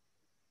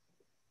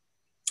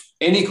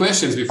 Any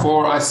questions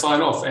before I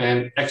sign off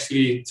and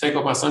actually take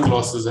off my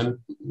sunglasses and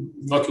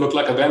not look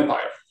like a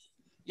vampire?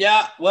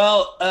 Yeah,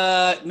 well,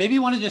 maybe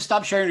you want to just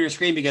stop sharing your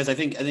screen, because I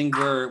think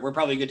we're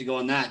probably good to go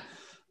on that.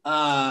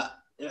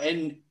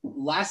 And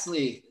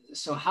lastly,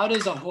 so how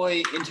does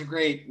Ahoy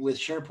integrate with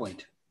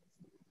SharePoint?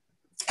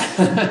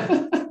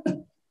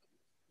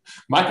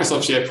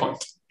 Microsoft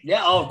SharePoint.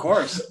 Yeah, oh, of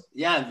course.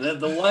 Yeah,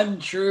 the one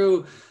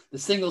true, the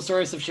single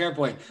source of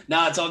SharePoint.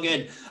 No, it's all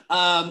good.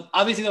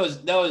 Obviously,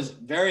 that was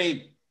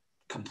very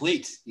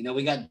complete. You know,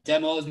 we got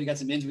demos, we got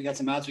some ins, we got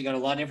some outs, we got a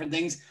lot of different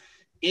things.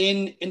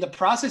 In the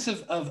process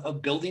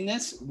of building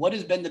this, what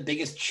has been the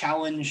biggest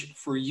challenge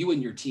for you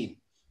and your team?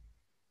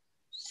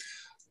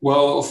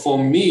 Well, for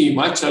me,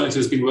 my challenge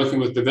has been working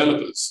with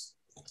developers.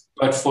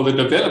 But for the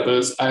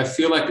developers, I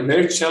feel like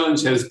their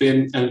challenge has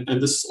been, and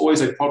this is always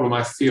a problem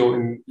I feel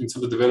in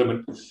terms of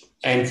development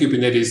and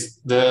Kubernetes,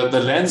 the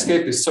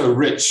landscape is so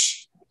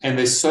rich and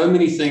there's so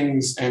many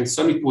things and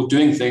so many people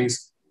doing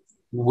things.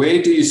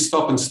 Where do you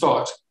stop and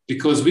start?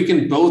 Because we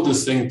can build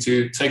this thing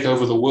to take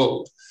over the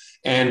world.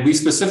 And we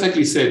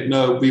specifically said,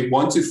 no, we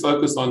want to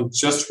focus on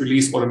just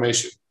release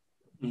automation.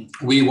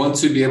 We want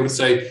to be able to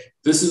say,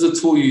 this is a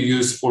tool you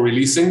use for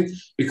releasing,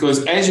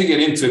 because as you get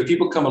into it,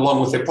 people come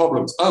along with their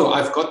problems. Oh,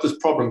 I've got this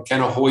problem.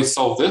 Can Ahoy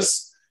solve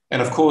this?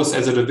 And of course,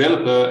 as a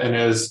developer and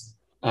as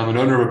an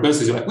owner of a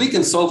business, you're like, we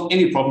can solve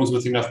any problems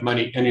with enough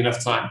money and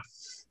enough time.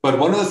 But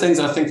one of the things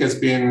I think has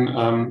been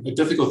a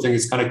difficult thing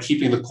is kind of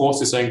keeping the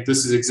course, is saying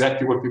this is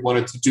exactly what we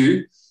wanted to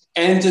do,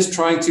 and just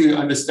trying to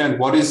understand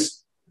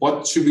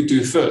what should we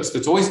do first.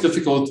 It's always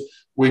difficult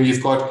when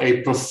you've got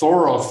a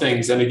plethora of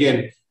things. And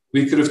again,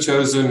 we could have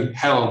chosen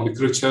Helm, we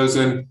could have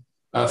chosen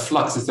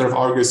Flux instead of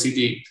Argo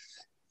CD.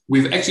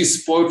 we've actually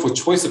spoiled for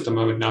choice at the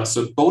moment now.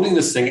 So building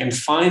this thing and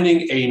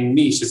finding a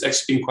niche has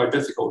actually been quite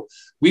difficult.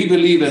 We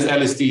believe as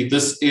LSD,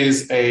 this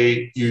is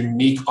a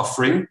unique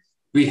offering.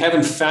 We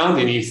haven't found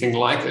anything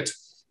like it.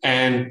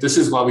 And this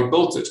is why we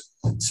built it.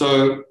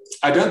 So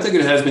I don't think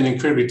it has been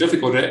incredibly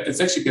difficult.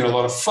 It's actually been a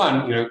lot of fun,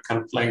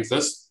 kind of playing with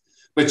this.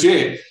 But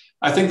yeah,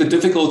 I think the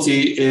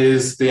difficulty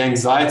is the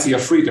anxiety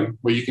of freedom,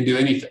 where you can do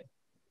anything.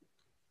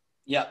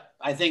 Yeah,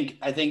 I think,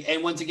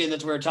 and once again,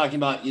 that's what we're talking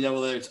about,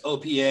 whether it's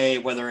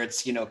OPA, whether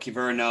it's,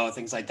 Kyverno,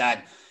 things like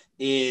that,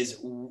 is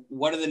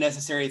what are the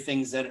necessary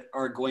things that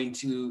are going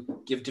to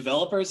give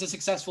developers a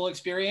successful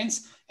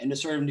experience and to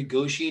sort of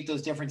negotiate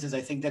those differences.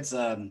 I think that's,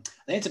 I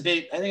think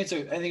it's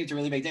a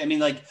really big thing. I mean,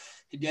 like,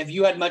 have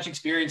you had much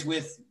experience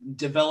with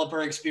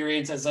developer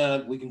experience as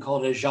we can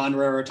call it a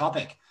genre or a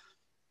topic?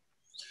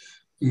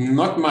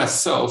 Not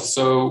myself.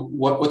 So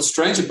what's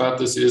strange about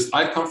this is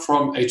I come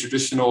from a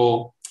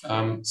traditional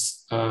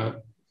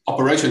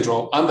operations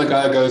role. I'm the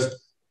guy who goes,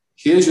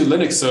 here's your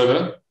Linux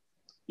server,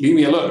 leave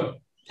me alone.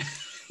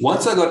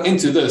 Once I got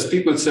into this,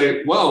 people would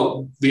say,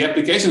 well, the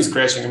application's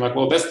crashing. I'm like,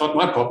 well, that's not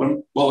my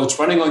problem. Well, it's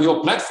running on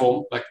your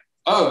platform. Like,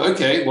 oh,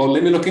 okay, well,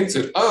 let me look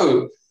into it.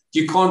 Oh,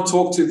 you can't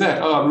talk to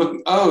that. Oh, I'm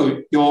looking,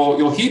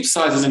 your heap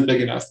size isn't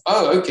big enough.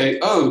 Oh, okay.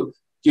 Oh,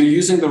 you're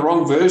using the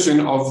wrong version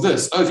of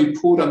this. Oh, if you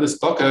pull down this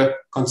Docker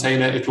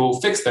container, it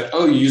will fix that.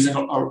 Oh, you're using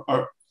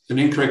an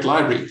incorrect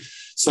library.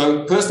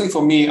 So personally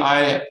for me,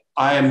 I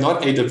am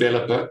not a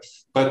developer,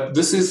 but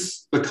this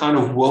is the kind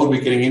of world we're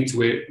getting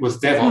into it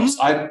with DevOps.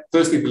 Mm-hmm. I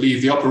personally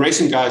believe the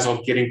operation guys are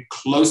getting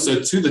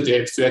closer to the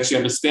devs to actually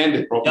understand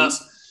their problems.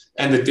 Yep.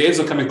 And the devs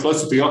are coming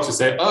closer to the ops to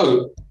say,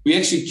 oh, we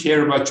actually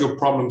care about your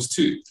problems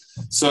too.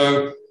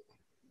 So,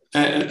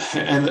 and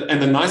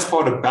the nice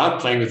part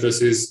about playing with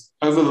this is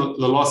over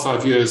the last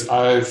 5 years,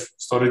 I've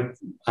started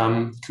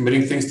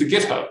committing things to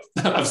GitHub.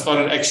 I've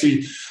started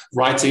actually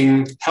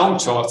writing Helm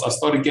charts. I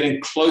started getting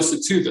closer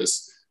to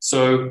this.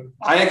 So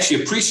I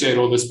actually appreciate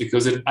all this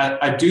because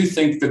I do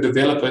think the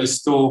developer is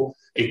still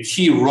a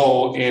key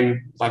role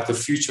in like the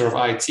future of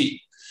IT.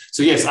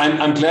 So yes,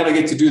 I'm glad I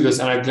get to do this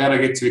and I'm glad I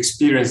get to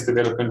experience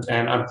development,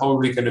 and I'm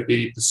probably going to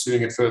be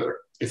pursuing it further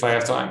if I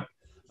have time.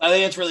 I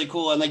think it's really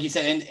cool. And like you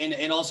said,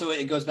 and also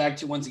it goes back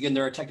to, once again,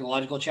 there are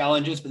technological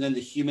challenges, but then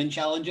the human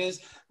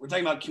challenges. We're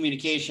talking about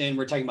communication.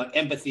 We're talking about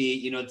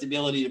empathy, the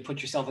ability to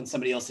put yourself in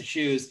somebody else's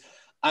shoes.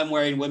 I'm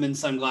wearing women's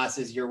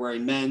sunglasses. You're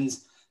wearing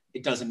men's.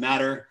 It doesn't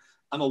matter.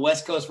 I'm a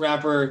West Coast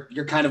rapper.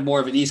 You're kind of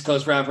more of an East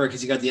Coast rapper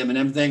because you got the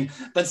Eminem thing.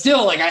 But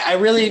still, like, I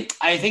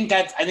think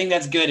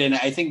that's good. And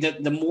I think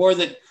that the more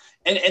that,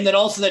 and then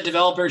also that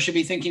developers should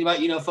be thinking about,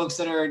 folks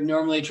that are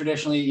normally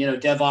traditionally,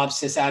 DevOps,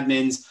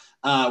 sysadmins,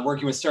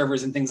 working with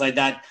servers and things like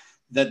that,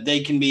 that they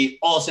can be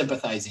all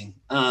sympathizing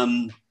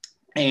and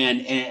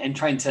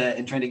trying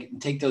to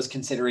take those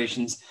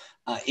considerations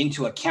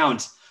into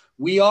account.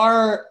 We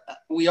are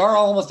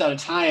almost out of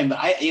time, but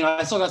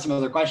I still got some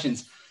other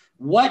questions.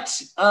 What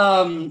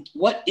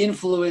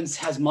influence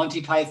has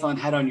Monty Python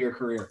had on your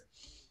career?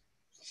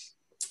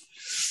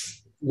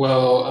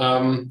 Well,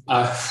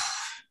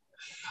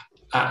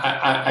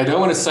 I don't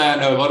want to say I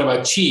know a lot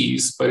about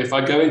cheese, but if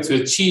I go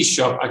into a cheese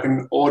shop, I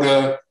can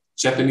order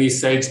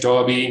Japanese sage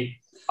derby.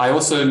 I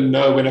also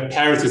know when a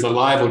parrot is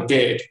alive or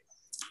dead.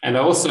 And I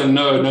also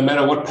know no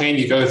matter what pain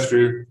you go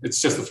through,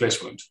 it's just a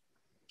flesh wound.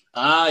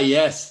 Ah,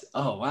 yes.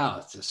 Oh, wow.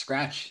 It's a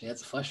scratch. Yeah,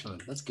 it's a flesh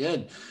wound. That's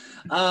good.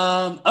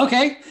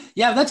 Okay.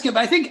 Yeah, that's good.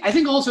 But I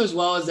think also as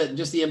well as that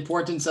just the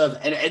importance of,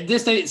 and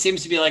this it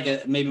seems to be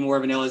like maybe more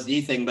of an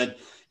LSD thing, but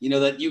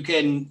that you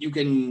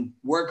can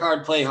work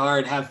hard, play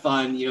hard, have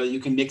fun, you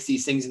can mix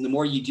these things. And the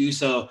more you do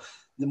so,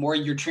 the more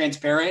you're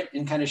transparent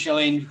and kind of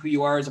showing who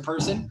you are as a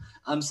person.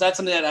 So that's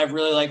something that I've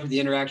really liked with the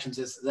interactions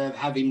that I'm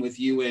having with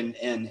you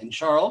and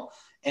Charles.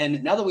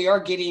 And now that we are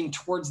getting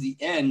towards the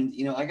end,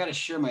 I got to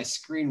share my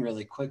screen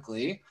really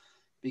quickly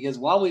because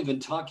while we've been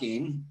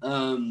talking,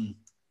 and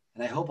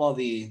I hope all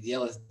the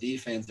LSD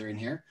fans are in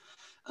here,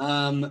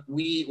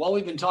 while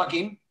we've been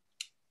talking,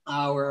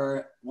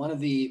 one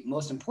of the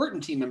most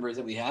important team members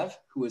that we have,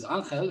 who is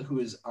Angel, who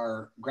is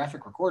our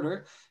graphic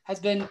recorder, has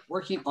been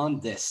working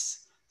on this.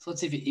 So let's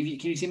see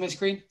can you see my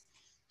screen?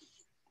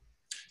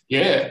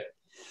 Yeah.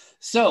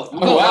 So,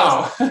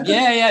 wow.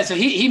 Yeah. So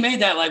he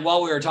made that like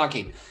while we were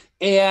talking.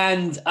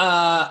 And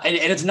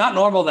it's not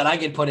normal that I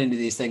get put into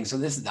these things.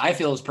 So I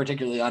feel is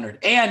particularly honored.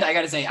 And I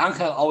got to say,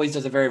 Angel always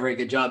does a very, very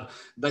good job.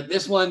 But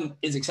this one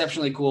is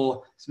exceptionally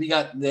cool. So we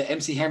got the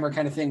MC Hammer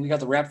kind of thing. We got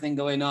the rap thing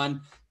going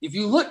on. If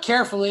you look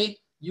carefully,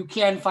 you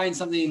can find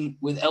something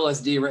with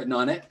LSD written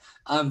on it.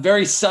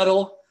 Very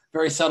subtle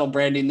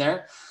branding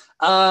there.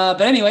 But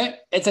anyway,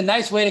 it's a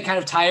nice way to kind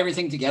of tie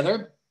everything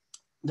together.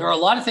 There are a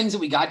lot of things that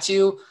we got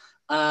to.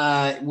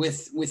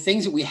 With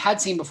things that we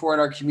had seen before in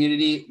our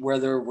community,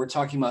 whether we're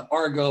talking about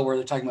Argo, where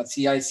they're talking about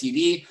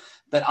CI/CD,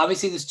 but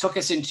obviously this took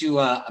us into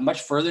a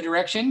much further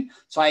direction.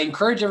 So I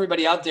encourage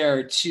everybody out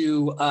there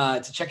to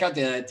check out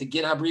the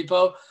GitHub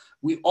repo.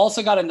 We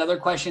also got another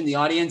question in the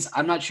audience.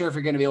 I'm not sure if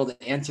you're going to be able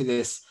to answer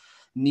this.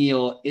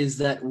 Neil, is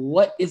that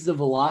what is the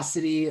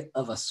velocity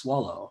of a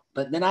swallow?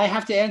 But then I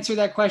have to answer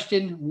that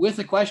question with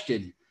a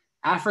question: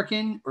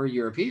 African or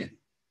European?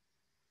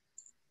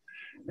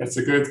 That's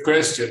a good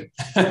question.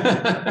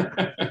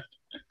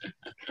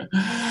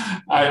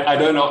 I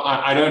don't know.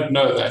 I don't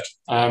know that.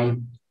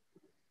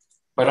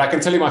 But I can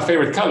tell you my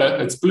favorite color.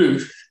 It's blue.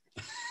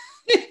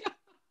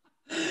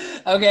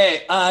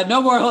 Okay,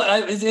 no more.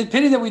 It's a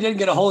pity that we didn't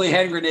get a holy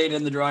hand grenade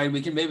in the drawing.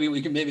 We can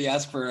maybe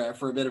ask for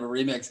a bit of a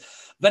remix.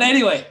 But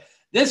anyway,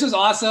 this was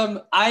awesome.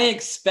 I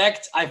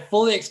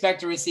fully expect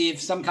to receive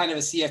some kind of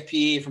a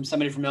CFP from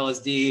somebody from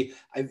LSD.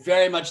 I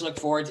very much look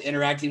forward to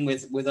interacting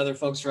with other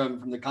folks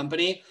from the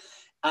company.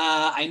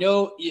 I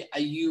know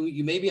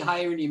you may be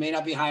hiring, you may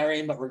not be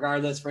hiring, but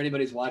regardless, for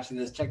anybody who's watching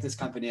this, check this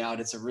company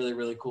out. It's a really,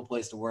 really cool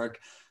place to work.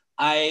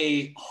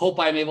 I hope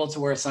I'm able to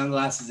wear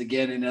sunglasses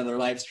again in another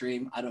live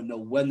stream. I don't know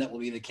when that will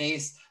be the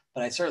case,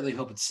 but I certainly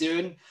hope it's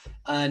soon.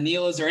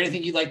 Neil, is there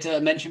anything you'd like to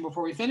mention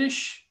before we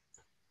finish?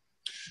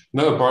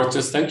 No, Bart,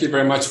 just thank you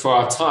very much for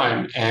our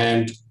time.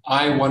 And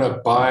I want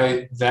to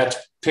buy that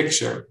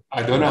picture.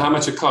 I don't know how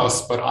much it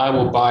costs, but I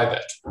will buy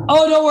that.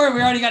 Oh, don't worry.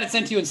 We already got it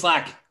sent to you in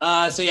Slack.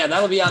 So yeah,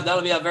 that'll be out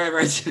very,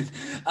 very soon.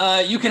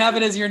 You can have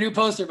it as your new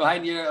poster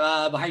behind you.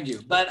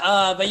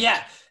 But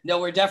yeah, no,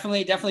 we're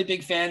definitely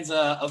big fans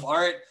of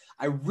art.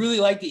 I really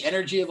like the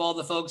energy of all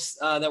the folks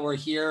that were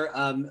here,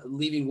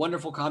 leaving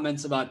wonderful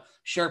comments about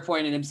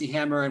SharePoint and MC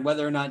Hammer and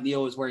whether or not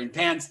Neil was wearing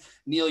pants.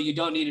 Neil, you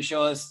don't need to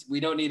show us. We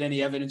don't need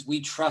any evidence.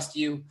 We trust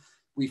you.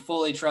 We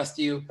fully trust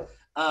you.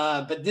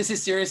 But this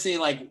is seriously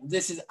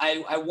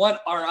I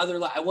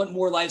want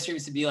more live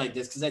streams to be like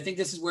this, because I think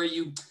this is where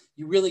you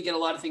really get a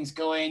lot of things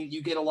going.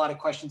 You get a lot of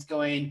questions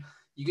going.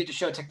 You get to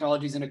show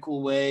technologies in a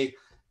cool way.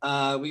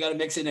 We got to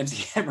mix in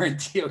MC Hammer and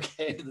TOK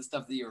to the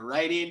stuff that you're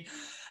writing.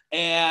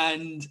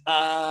 And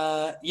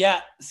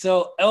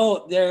so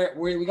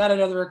we got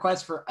another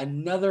request for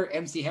another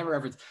MC Hammer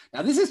reference.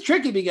 Now this is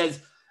tricky because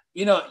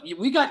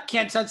we got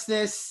Can't Touch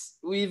This.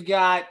 We've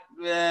got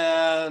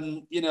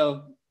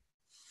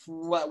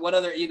what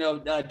other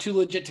Too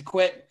Legit to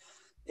Quit.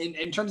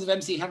 In terms of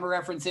MC Hammer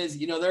references,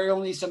 there are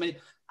only so many.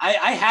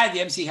 I had the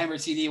MC Hammer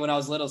CD when I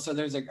was little, so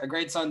there's a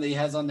great song that he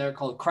has on there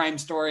called Crime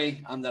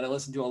Story that I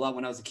listened to a lot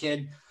when I was a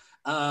kid.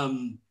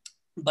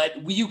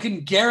 But you can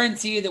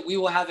guarantee that we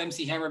will have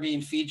MC Hammer being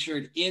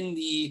featured in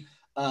the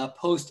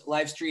post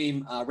live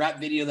stream rap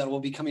video that will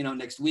be coming out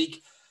next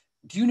week.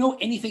 Do you know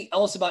anything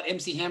else about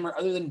MC Hammer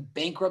other than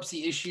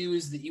bankruptcy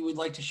issues that you would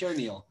like to share,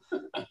 Neil?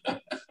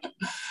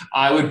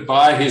 I would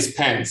buy his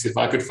pants if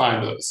I could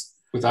find those,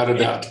 without a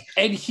doubt.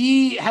 And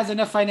he has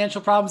enough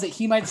financial problems that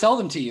he might sell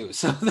them to you.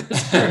 So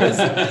there is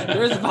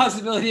a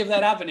possibility of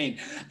that happening.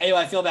 Anyway,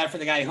 I feel bad for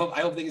the guy. I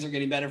hope things are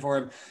getting better for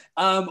him.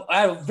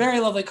 I have a very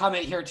lovely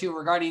comment here too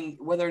regarding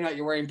whether or not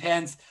you're wearing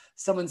pants.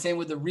 Someone saying,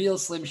 "Would the real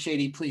Slim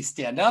Shady please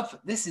stand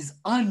up?" This is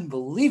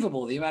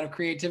unbelievable, the amount of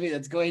creativity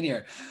that's going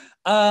here.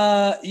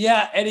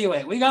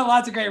 Anyway, we got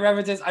lots of great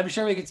references. I'm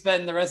sure we could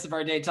spend the rest of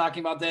our day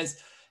talking about this.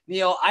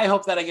 Neil, I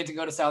hope that I get to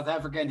go to South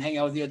Africa and hang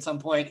out with you at some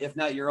point. If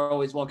not, you're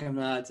always welcome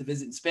to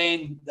visit in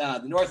Spain, the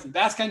North and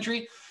Basque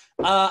Country.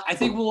 I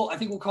think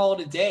we'll call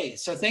it a day.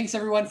 So thanks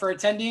everyone for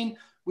attending.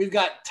 We've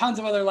got tons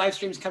of other live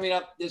streams coming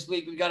up this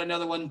week. We've got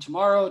another one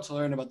tomorrow to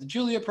learn about the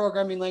Julia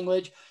programming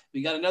language.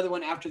 We got another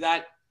one after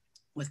that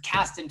with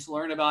Kasten to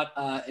learn about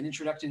an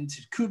introduction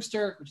to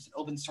Koopster, which is an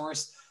open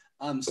source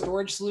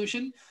storage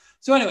solution.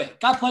 So anyway,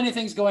 got plenty of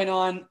things going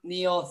on.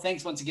 Neil,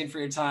 thanks once again for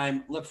your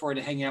time. Look forward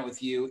to hanging out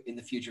with you in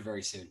the future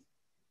very soon.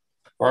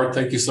 Bart,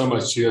 thank you so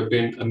much. You have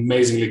been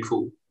amazingly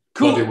cool.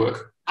 Cool. Love your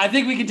work. I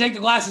think we can take the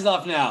glasses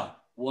off now.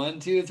 1,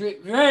 2, 3.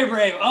 Very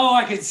brave. Oh,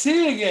 I can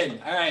see again.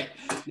 All right.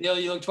 Neil,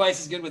 you look twice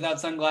as good without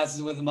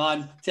sunglasses with them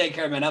on. Take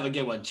care, man. Have a good one.